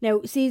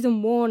 Now,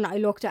 season 1, I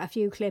looked at a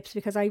few clips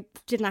because I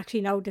didn't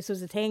actually know this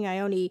was a thing. I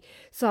only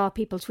saw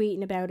people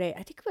tweeting about it.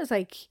 I think it was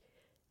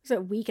a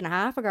week and a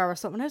half ago or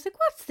something. I was like,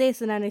 what's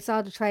this? And then I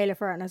saw the trailer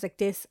for it and I was like,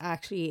 this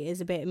actually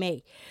is a bit of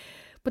me.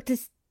 But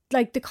this,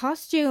 like, the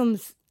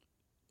costumes.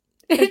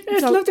 I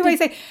love the way you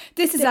say,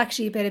 this is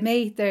actually a bit of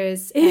me.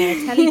 There's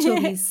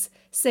Teletubbies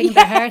singing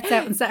their hearts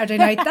out on Saturday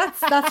night.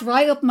 That's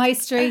right up my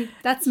street.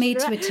 That's me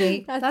to a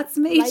T. That's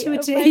me to a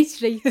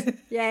T.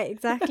 Yeah,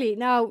 exactly.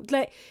 No,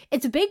 like,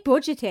 it's a big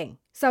budget thing.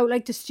 So,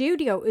 like, the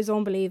studio is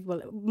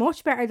unbelievable.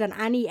 Much better than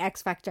any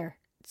X Factor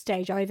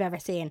stage I've ever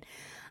seen.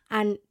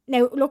 And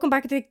now, looking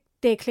back at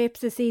the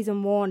clips of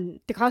season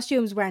 1, the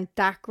costumes weren't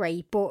that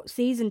great, but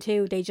season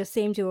 2, they just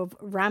seem to have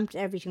ramped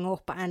everything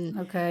up, and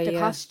the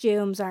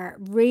costumes are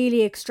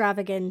really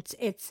extravagant.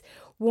 It's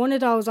one of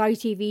those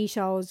ITV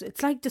shows.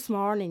 It's like This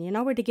Morning, you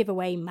know, where they give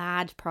away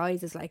mad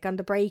prizes. Like on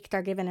the break,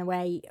 they're giving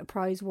away a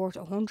prize worth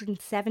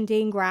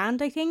 117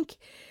 grand, I think.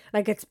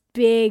 Like, it's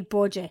big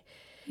budget.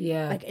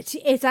 Yeah. Like,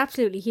 it's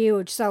absolutely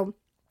huge. So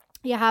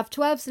you have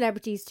 12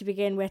 celebrities to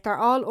begin with. They're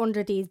all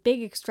under these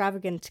big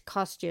extravagant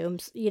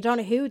costumes. You don't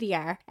know who they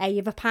are. You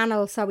have a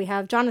panel. So we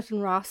have Jonathan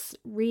Ross,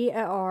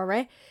 Rita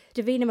Ora,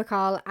 Davina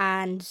McCall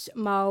and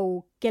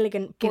Mo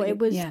Gilligan. But it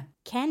was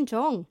Ken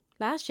Jeong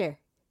last year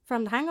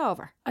from The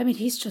Hangover. I mean,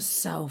 he's just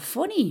so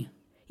funny.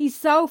 He's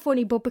so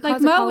funny, but because like,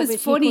 of Mo COVID,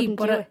 is funny, he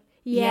couldn't do it.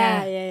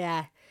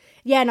 Yeah.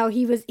 Yeah, no,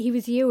 he was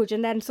huge.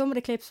 And then some of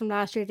the clips from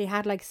last year, they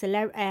had like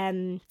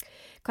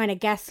kind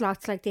of guest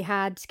slots, like they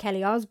had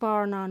Kelly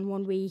Osbourne on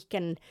one week,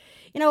 and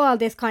you know, all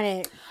this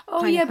kind of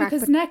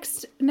because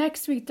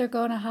next week they're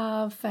going to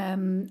have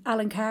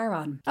Alan Carr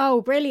on.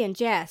 Oh, brilliant.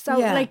 Yeah, so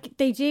like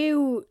they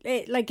do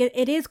it, like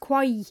it is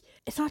quite,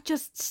 it's not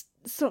just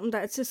something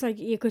that it's just like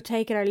you could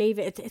take it or leave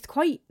it. It's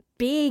quite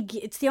big.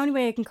 It's the only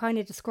way I can kind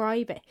of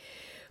describe it.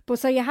 But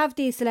so you have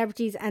these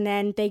celebrities, and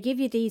then they give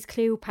you these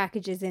clue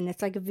packages in.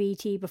 It's like a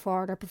VT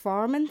before their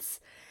performance,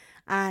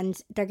 and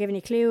they're giving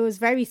you clues,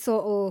 very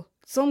subtle.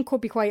 Some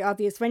could be quite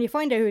obvious. When you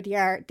find out who they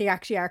are, they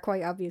actually are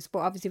quite obvious. But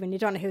obviously when you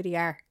don't know who they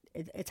are,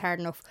 it's hard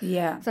enough.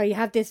 Yeah. So you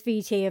have this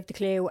VT of the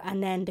clue,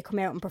 and then they come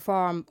out and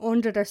perform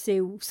under their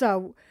suit.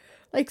 So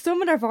like, some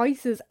of their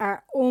voices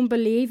are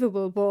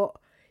unbelievable, but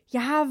you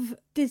have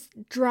this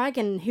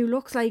dragon who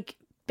looks like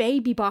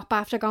Baby Bop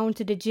after going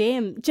to the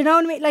gym. Do you know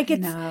what I mean?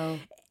 Like,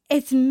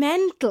 it's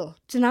mental,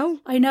 do you know?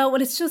 I know.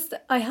 Well, it's just,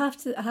 I have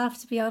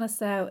to be honest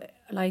now.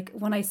 Like,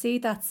 when I see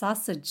that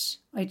sausage,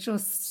 I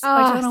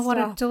don't know what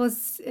it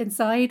does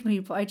inside me,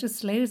 but I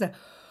just lose it.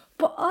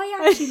 But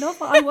I actually love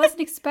it. I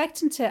wasn't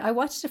expecting to. I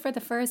watched it for the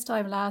first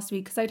time last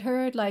week because I'd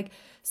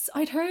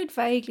heard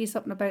vaguely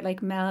something about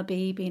like Mel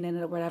B being in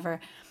it or whatever.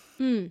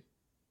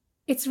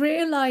 It's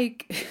real,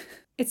 like,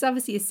 it's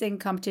obviously a sing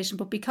competition,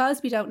 but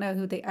because we don't know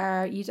who they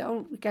are, you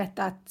don't get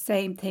that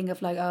same thing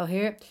of like, oh,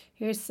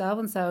 here's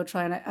so-and-so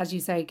trying to, as you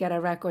say, get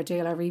a record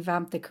deal or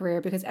revamp the career,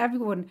 because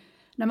everyone,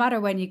 no matter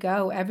when you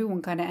go,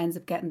 everyone kind of ends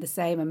up getting the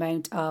same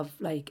amount of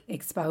like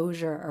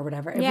exposure or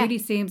whatever. It really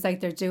seems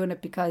like they're doing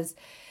it because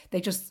they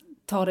just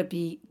thought it'd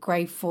be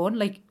great fun.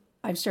 Like,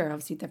 I'm sure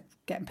obviously they're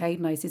getting paid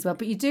nicely as well,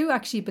 but you do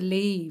actually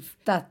believe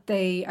that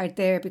they are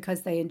there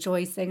because they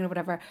enjoy singing or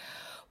whatever.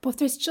 But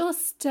there's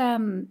just,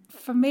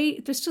 for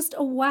me, there's just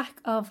a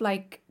whack of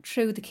like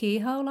Through the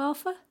Keyhole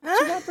off it. Do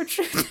you remember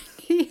Through the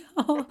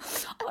Keyhole?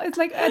 It's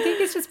like, I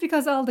think it's just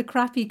because all the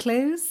crappy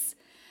clues.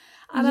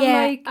 And I'm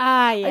like,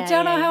 I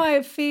don't know how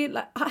I feel.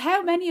 Like,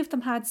 how many of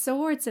them had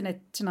swords in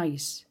it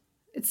tonight?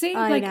 It seemed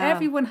like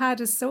everyone had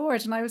a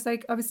sword. And I was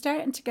like, I was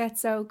starting to get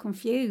so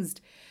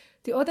confused.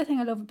 the other thing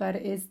I love about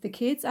it is the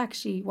kids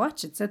actually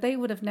watch it. So they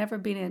would have never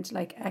been into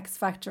like X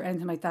Factor or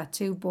anything like that,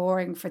 too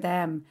boring for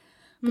them.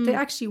 But they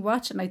actually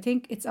watch it. And I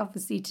think it's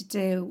obviously to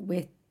do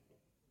with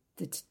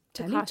the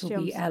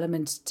Teletubby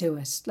element to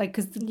it. Like,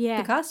 because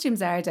the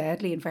costumes are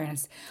deadly, in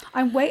fairness.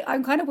 I'm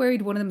kind of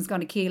worried one of them is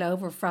going to keel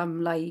over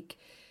from like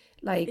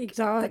because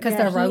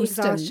they're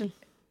roasting. Exhaustion.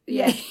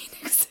 Yeah,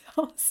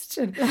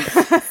 exhaustion.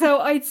 So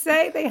I'd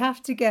say they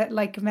have to get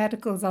like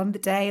medicals on the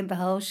day and the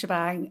whole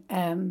shebang.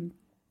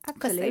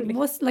 Because they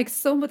must, like,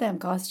 some of them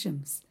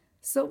costumes.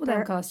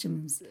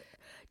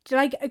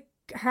 Like,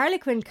 Harley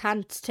Quinn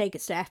can't take a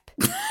step.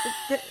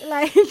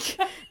 Like,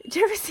 do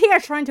you ever see her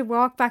trying to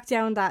walk back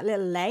down that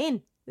little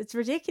lane? It's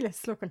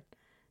ridiculous looking.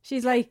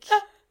 She's like,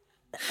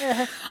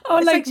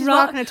 like she's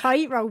walking a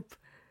tightrope.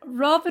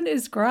 Robin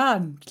is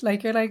grand.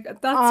 Like, you're like,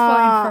 that's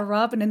fine for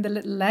Robin in the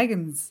little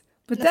leggings.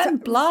 But then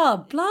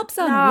Blob's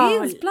on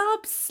wheels.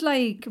 Blob's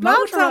like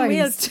Blob's motorized. On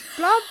wheels.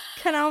 Blob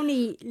can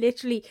only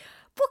literally.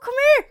 But come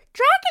here,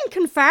 Dragon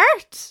can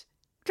fart.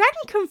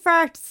 Dragon can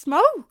fart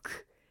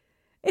smoke.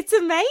 It's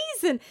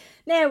amazing.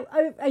 Now,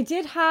 I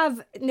did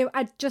have. No,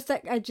 I just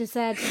said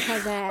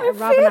because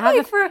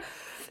Robin.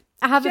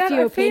 I have a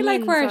few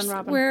opinions on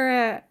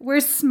Robin. We're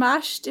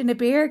smashed in a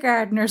beer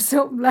garden or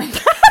something like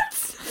that.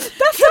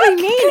 That's what I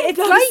mean. It's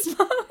like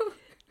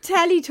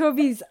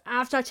Teletubbies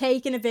after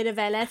taking a bit of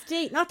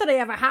LSD. Not that I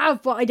ever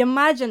have, but I'd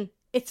imagine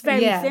it's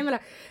very similar.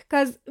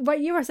 Because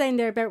what you were saying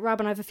there about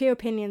Robin, I have a few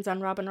opinions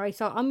on Robin, right?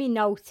 So on my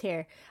notes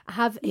here, I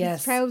have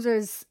his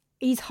trousers.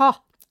 He's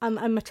hot.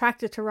 I'm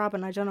attracted to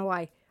Robin. I don't know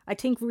why. I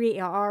think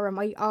Rita Ora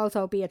might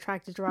also be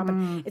attracted to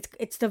Robin.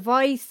 It's the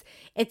voice,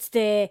 it's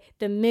the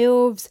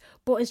moves,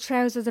 but his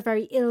trousers are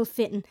very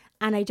ill-fitting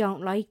and I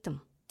don't like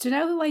them. Do you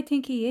know who I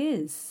think he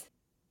is?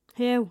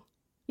 Who?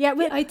 Yeah,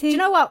 I think. Do you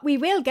know what? We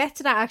will get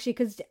to that actually,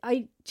 because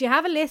do you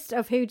have a list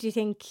of who do you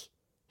think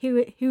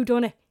who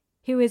done it?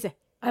 Who is it?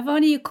 I've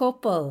only a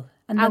couple,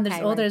 and then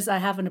there's others I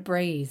haven't a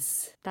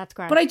breeze. That's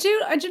great. But I do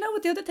you know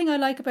what the other thing I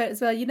like about it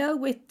as well? You know,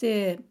 with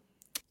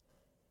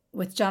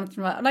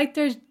Jonathan, like,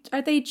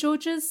 are they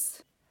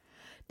judges?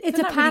 It's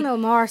a panel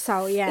really, more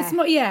so, yeah. It's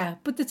more, yeah,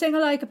 but the thing I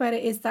like about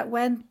it is that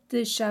when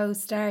the show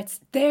starts,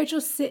 they're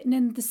just sitting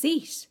in the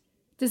seat.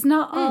 There's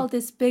not all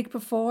this big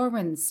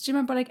performance. Do you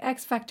remember, like,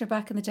 X Factor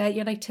back in the day?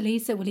 You're like,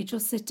 Talisa, will you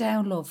just sit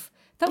down, love?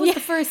 That was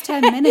the first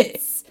 10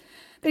 minutes.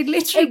 They'd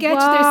literally get to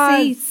their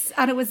seats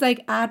and it was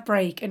like ad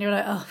break and you're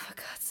like, oh, for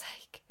God's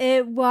sake.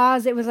 It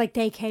was like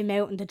they came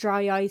out and the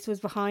dry ice was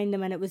behind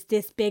them and it was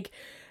this big,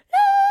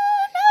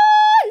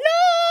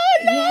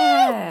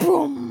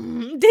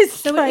 boom.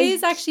 So it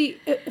is actually,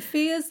 it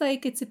feels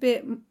like it's a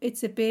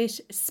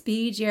bit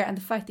speedier, and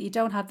the fact that you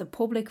don't have the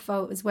public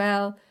vote as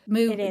well,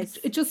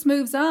 it just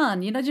moves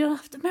on. You know, you don't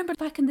have to remember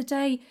back in the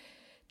day,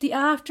 the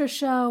after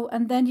show,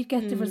 and then you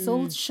get the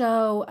results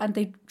show, and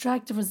they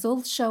drag the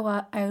results show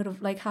out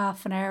of like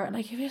half an hour, and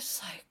like you're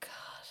just like,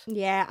 God.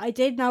 Yeah, I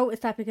did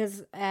notice that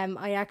because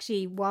I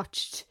actually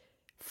watched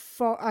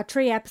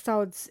 3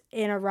 episodes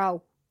in a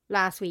row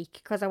last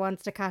week because I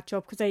wanted to catch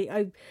up, because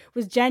I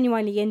was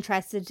genuinely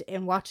interested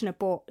in watching it,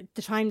 but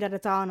the time that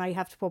it's on I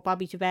have to put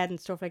Bobby to bed and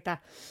stuff like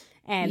that.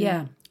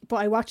 But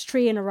I watched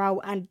 3 in a row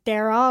and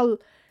they're all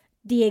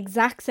the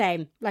exact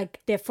same.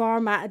 Like, the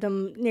format of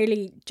them,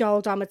 nearly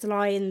Joel Dommett's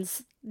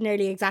lines,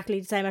 nearly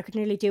exactly the same. I could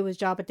nearly do his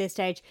job at this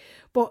stage.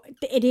 But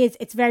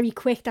it's very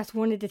quick. That's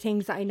one of the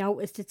things that I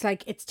noticed. It's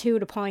like, it's to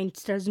the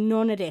point. There's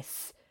none of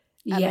this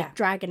like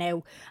dragging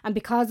out. And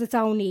because it's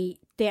only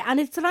there, and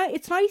it's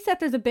nice that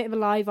there's a bit of a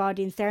live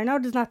audience there. I know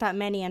there's not that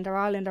many and they're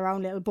all in their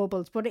own little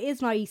bubbles, but it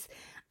is nice.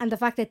 And the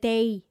fact that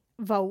they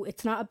vote,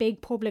 it's not a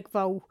big public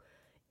vote.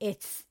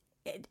 It's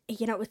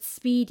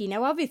speedy.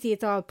 Now, obviously,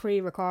 it's all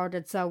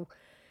pre-recorded, so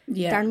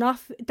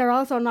they're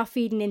also not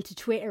feeding into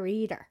Twitter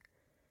either.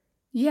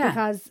 Yeah.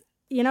 Because,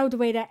 you know, the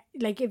way that,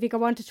 like, if you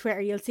go onto Twitter,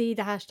 you'll see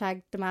the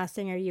hashtag The Masked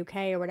Singer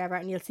UK or whatever,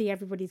 and you'll see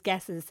everybody's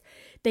guesses.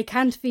 They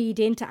can't feed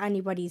into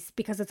anybody's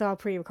because it's all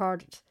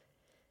pre-recorded.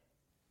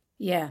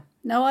 Yeah.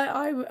 No,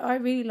 I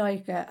really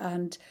like it,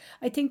 and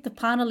I think the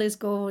panel is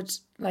good.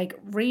 Like,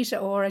 Rita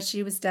Ora,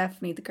 she was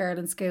definitely the girl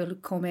in school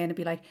who'd come in and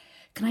be like,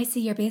 can I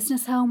see your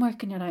business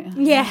homework? And you're like, oh,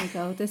 there we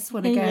go, this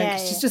one again.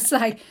 She's just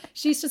like,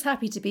 she's just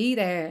happy to be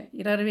there.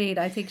 You know what I mean?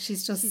 I think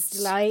she's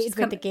delighted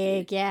with the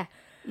gig, yeah.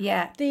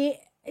 Yeah.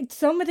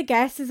 Some of the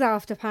guesses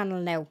off the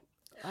panel now.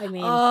 I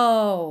mean,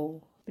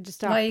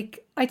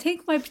 like, I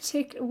think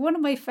one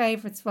of my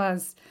favourites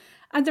was,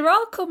 and they're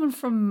all coming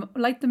from,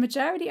 like, the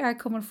majority are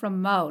coming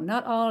from Mo,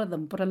 not all of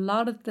them, but a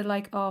lot of the,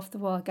 like, off the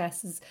wall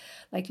guesses,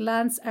 like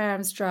Lance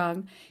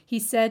Armstrong. He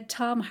said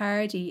Tom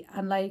Hardy,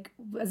 and, like,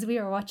 as we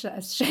were watching it,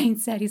 as Shane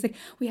said, he's like,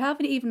 we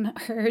haven't even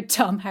heard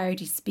Tom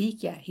Hardy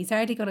speak yet. He's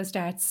already going to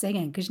start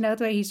singing, because you know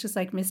the way he's just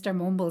like Mr.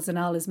 Mumbles in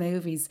all his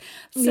movies.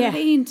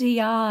 Celine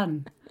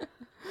Dion.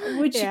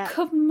 Would you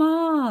come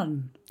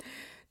on?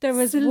 There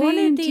was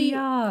Celine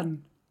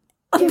Dion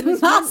on The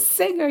Masked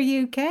Singer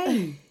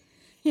UK.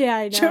 Yeah,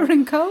 I know.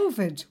 During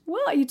COVID.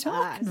 What are you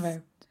talking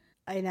about?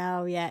 I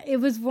know, yeah.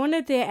 It was one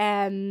of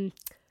the...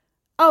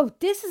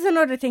 this is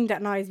another thing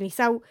that annoys me.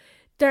 So,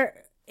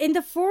 they're in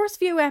the first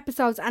few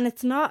episodes, and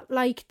it's not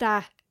like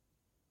that.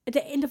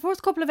 In the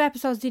first couple of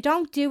episodes, they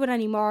don't do it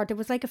anymore. There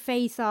was like a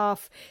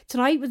face-off.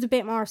 Tonight was a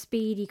bit more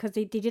speedy because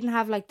they didn't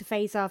have like the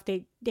face-off.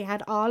 They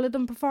had all of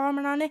them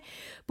performing on it.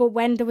 But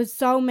when there was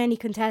so many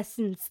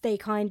contestants, they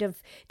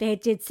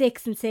did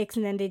 6 and 6,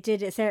 and then they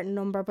did a certain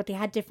number, but they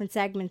had different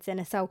segments in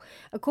it. So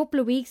a couple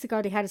of weeks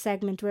ago, they had a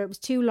segment where it was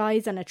 2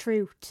 lies and a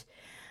truth.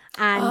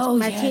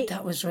 And yeah,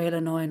 that was real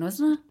annoying,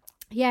 wasn't it?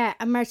 Yeah,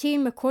 and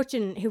Martine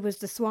McCutcheon, who was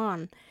the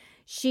Swan,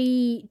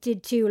 she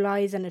did 2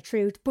 lies and a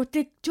truth, but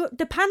the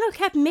panel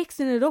kept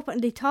mixing it up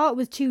and they thought it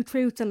was 2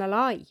 truths and a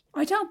lie.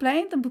 I don't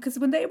blame them, because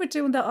when they were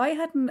doing that, I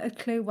hadn't a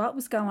clue what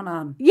was going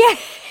on. Yeah,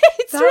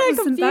 it's really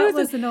confusing. That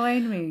was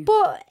annoying me.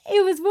 But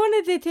it was one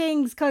of the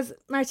things, because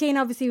Martine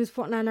obviously was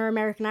putting on her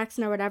American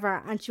accent or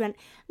whatever, and she went,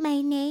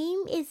 "My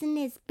name isn't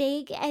as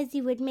big as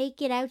you would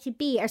make it out to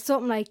be," or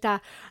something like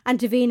that. And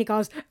Davina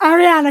goes,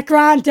 "Ariana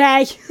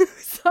Grande."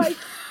 It's like,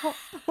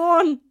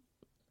 fun.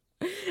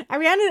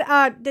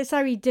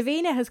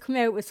 Davina has come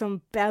out with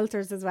some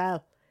belters as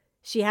well.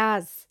 She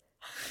has.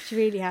 She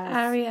really has.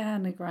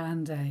 Ariana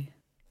Grande.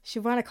 She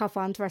want to cough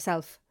onto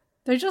herself.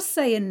 They're just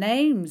saying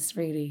names,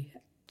 really.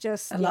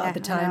 Just a lot of the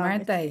time,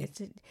 aren't they?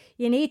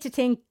 You need to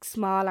think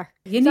smaller.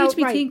 You need to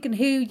be thinking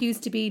who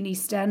used to be in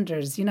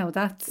EastEnders. You know,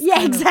 that's...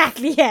 Yeah,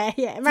 exactly.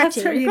 Yeah. That's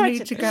where you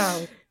need to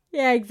go.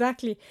 Yeah,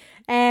 exactly.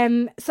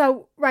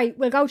 So, right,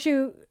 we'll go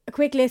through a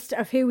quick list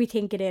of who we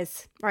think it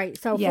is. Right,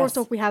 so first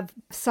up we have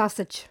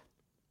Sausage.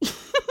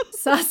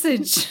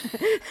 Sausage.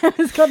 I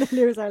was going to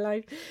lose our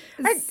life.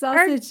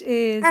 Sausage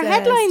is our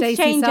headlines Stacey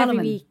change Solomon,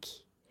 every week,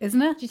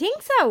 isn't it? Do you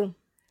think so?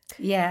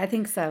 Yeah, I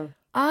think so.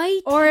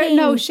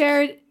 Sheridan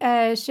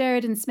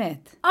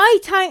Smith.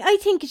 I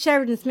think it's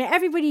Sheridan Smith.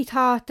 Everybody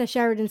thought that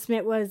Sheridan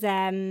Smith was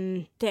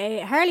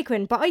the Harley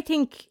Quinn, but I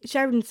think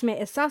Sheridan Smith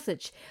is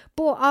Sausage.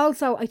 But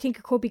also, I think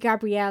it could be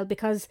Gabrielle,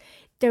 because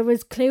there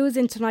was clues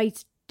in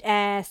tonight's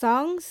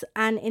songs,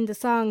 and in the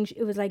songs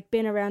it was like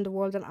 "been around the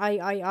world" and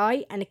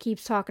I, and it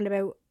keeps talking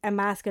about a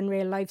mask in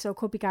real life, so it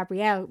could be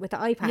Gabrielle with the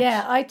eye patch.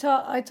 Yeah, I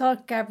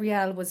thought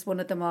Gabrielle was one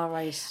of them, all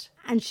right.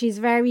 And she's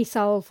very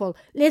soulful.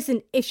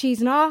 Listen, if she's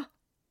not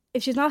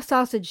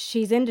Sausage,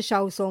 she's in the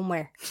show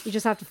somewhere. You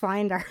just have to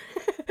find her.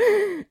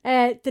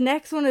 The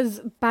next one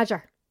is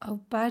Badger. Oh,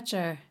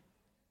 Badger.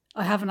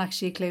 I haven't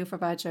actually a clue for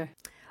Badger.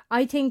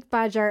 I think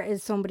Badger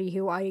is somebody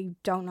who I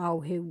don't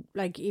know who,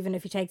 like, even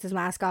if he takes his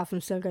mask off, I'm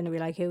still going to be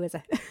like, who is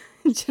it?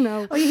 Do you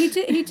know? Oh, he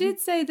did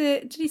say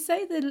did he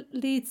say the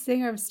lead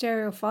singer of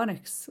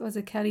Stereophonics? Was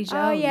it Kelly Jones?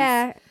 Oh,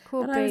 yeah.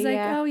 Could and be, I was like,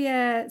 yeah. Oh,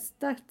 yeah,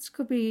 that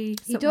could be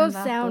something. He does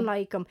like sound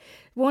like him.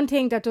 One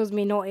thing that does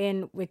me nut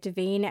in with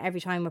Davina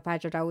every time with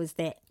Badger, though, is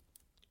the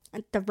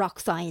rock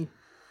sign.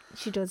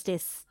 She does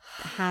this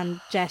hand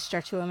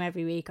gesture to him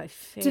every week. I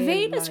feel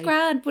Davina's like...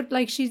 grand, but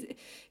like she's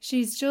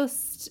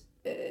just...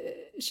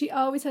 she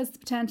always has the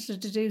potential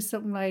to do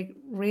something like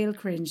real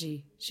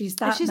cringy.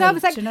 She's always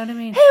like, do you know what I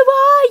mean? Who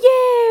are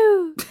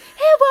you?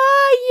 Who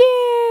are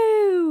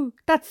you?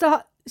 That's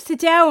sit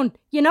down.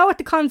 You know what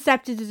the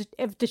concept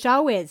of the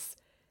show is.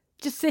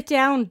 Just sit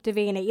down,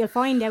 Davina. You'll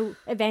find out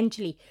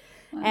eventually.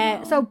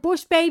 So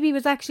Bush Baby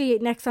was actually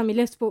next on my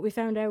list, but we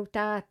found out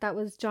that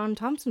was John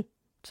Thompson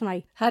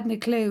tonight. Hadn't a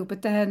clue,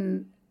 but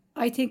then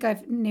I think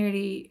I've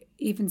nearly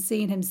even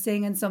seen him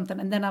singing something,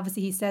 and then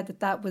obviously he said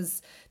that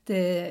was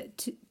the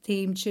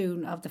theme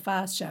tune of the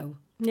Fast Show.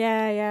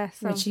 Yeah.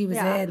 So, which he was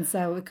in,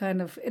 so it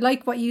kind of,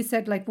 like what you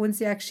said, like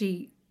once you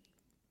actually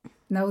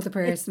know the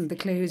person, the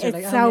clues, you're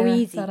like, so oh yeah,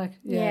 easy.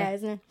 Yeah,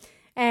 isn't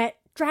it?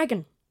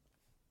 Dragon.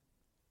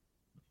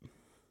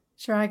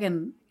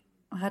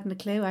 I hadn't a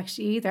clue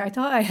actually either. I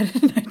thought I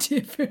had an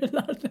idea for a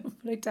lot of them,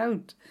 but I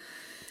don't.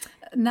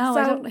 No,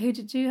 I don't. Who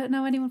did you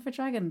know anyone for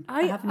Dragon?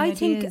 I have no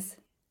ideas.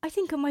 I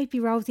think it might be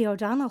Rosie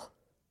O'Donnell.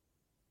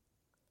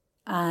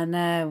 Ah,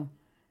 no.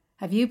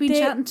 Have you been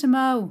chatting to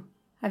Mo?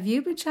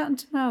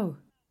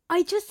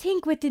 I just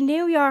think with the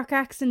New York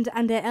accent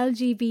and the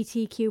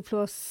LGBTQ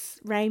plus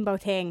rainbow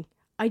thing,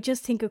 I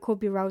just think it could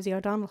be Rosie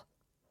O'Donnell.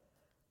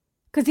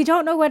 Because you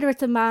don't know whether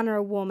it's a man or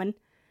a woman.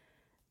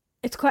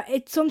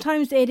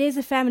 Sometimes it is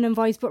a feminine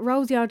voice, but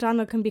Rosie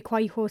O'Donnell can be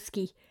quite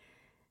husky.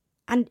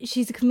 And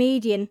she's a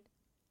comedian.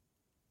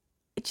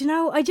 Do you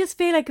know, I just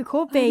feel like it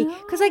could be.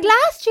 Because like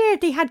last year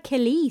they had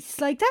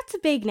Khalees. Like that's a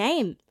big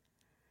name.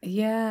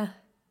 Yeah.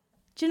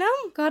 Do you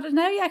know? God,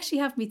 now you actually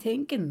have me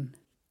thinking.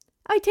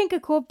 I think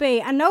it could be.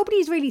 And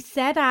nobody's really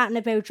said anything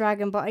about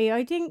Dragon, but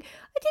I think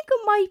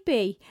it might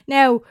be.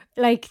 Now,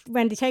 like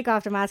when they take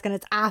off the mask and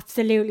it's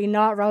absolutely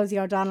not Rosie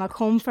O'Donnell,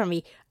 come for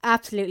me.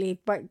 Absolutely.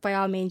 By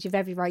all means, you've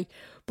every right.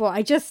 But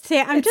I just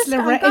say, it's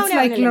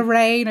like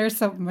Lorraine or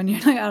something when you're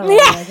like, oh,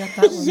 yeah. I got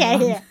that one.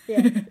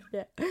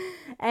 Yeah.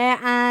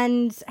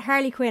 And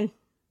Harley Quinn.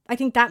 I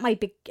think that might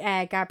be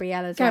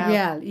Gabrielle as well.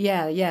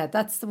 Gabrielle, yeah.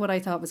 That's what I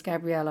thought was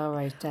Gabrielle, all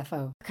right,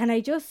 defo. Can I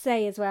just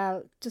say as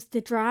well, just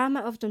the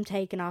drama of them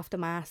taking off the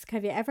mask.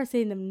 Have you ever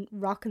seen them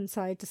rocking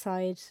side to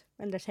side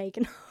when they're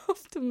taking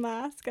off the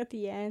mask at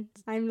the end?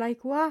 I'm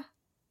like, what?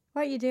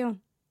 What are you doing?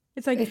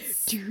 It's like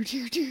do,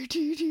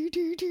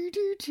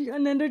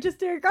 and then they're just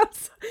there it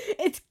goes.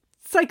 It's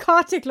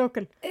psychotic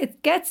looking.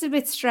 It gets a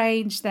bit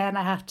strange then,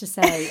 I have to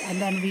say,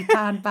 and then we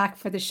pan back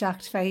for the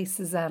shocked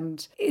faces,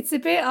 and it's a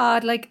bit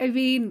odd. Like, I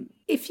mean,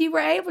 if you were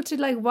able to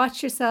like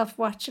watch yourself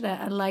watching it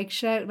and like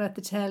shouting at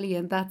the telly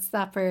and that's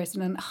that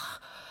person and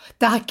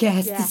that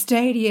guest, the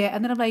state of you,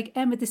 and then I'm like,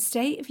 Emma, the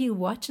state of you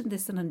watching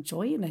this and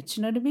enjoying it,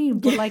 you know what I mean?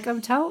 But like,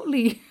 I'm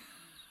totally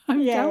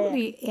in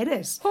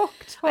it.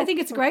 Hooked. I think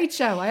it's a great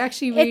show. I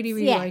actually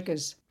really like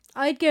it.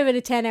 I'd give it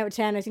a 10 out of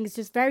 10. I think it's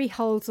just very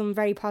wholesome,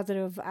 very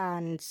positive,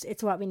 and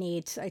it's what we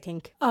need, I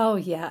think. Oh,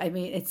 yeah. I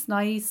mean, it's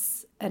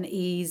nice and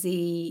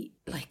easy.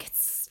 Like,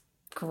 it's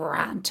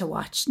grand to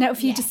watch. Now,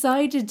 if you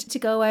decided to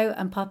go out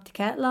and pop the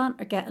kettle on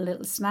or get a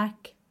little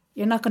snack,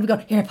 you're not going to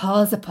go, here,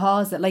 pause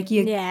it. Like,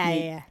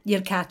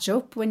 you'll catch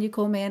up when you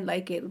come in.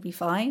 Like, it'll be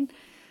fine.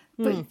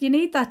 But you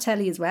need that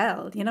telly as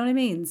well, you know what I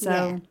mean? So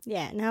I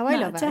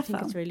love it. I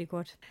think it's really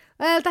good.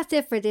 Well, that's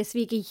it for this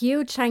week. A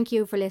huge thank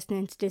you for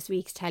listening to this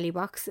week's Telly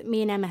Box.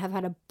 Me and Emma have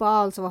had a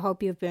ball, so I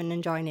hope you've been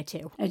enjoying it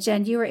too. Now,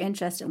 Jen, you were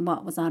interested in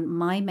what was on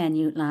my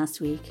menu last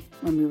week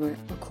when we were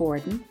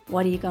recording.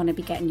 What are you going to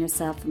be getting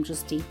yourself from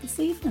Just Eat this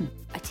evening?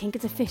 I think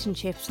it's a fish and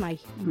chips night.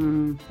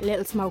 A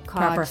little smoked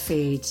cod. Proper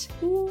feed.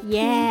 Ooh.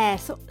 Yeah,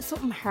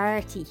 something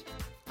hearty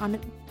on a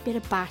bit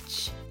of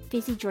batch,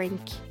 fizzy drink.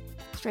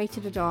 Straight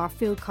to the door,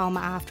 food coma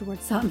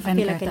afterwards. Salt and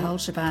vinegar, the whole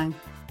shebang.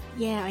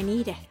 Yeah, I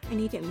need it. I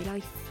need it in my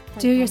life.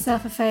 Do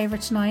yourself a favour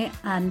tonight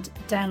and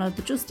download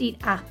the Just Eat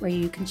app where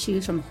you can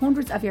choose from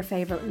hundreds of your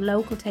favourite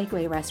local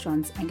takeaway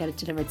restaurants and get it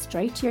delivered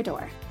straight to your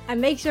door.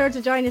 And make sure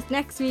to join us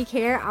next week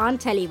here on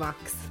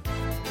Tellybox.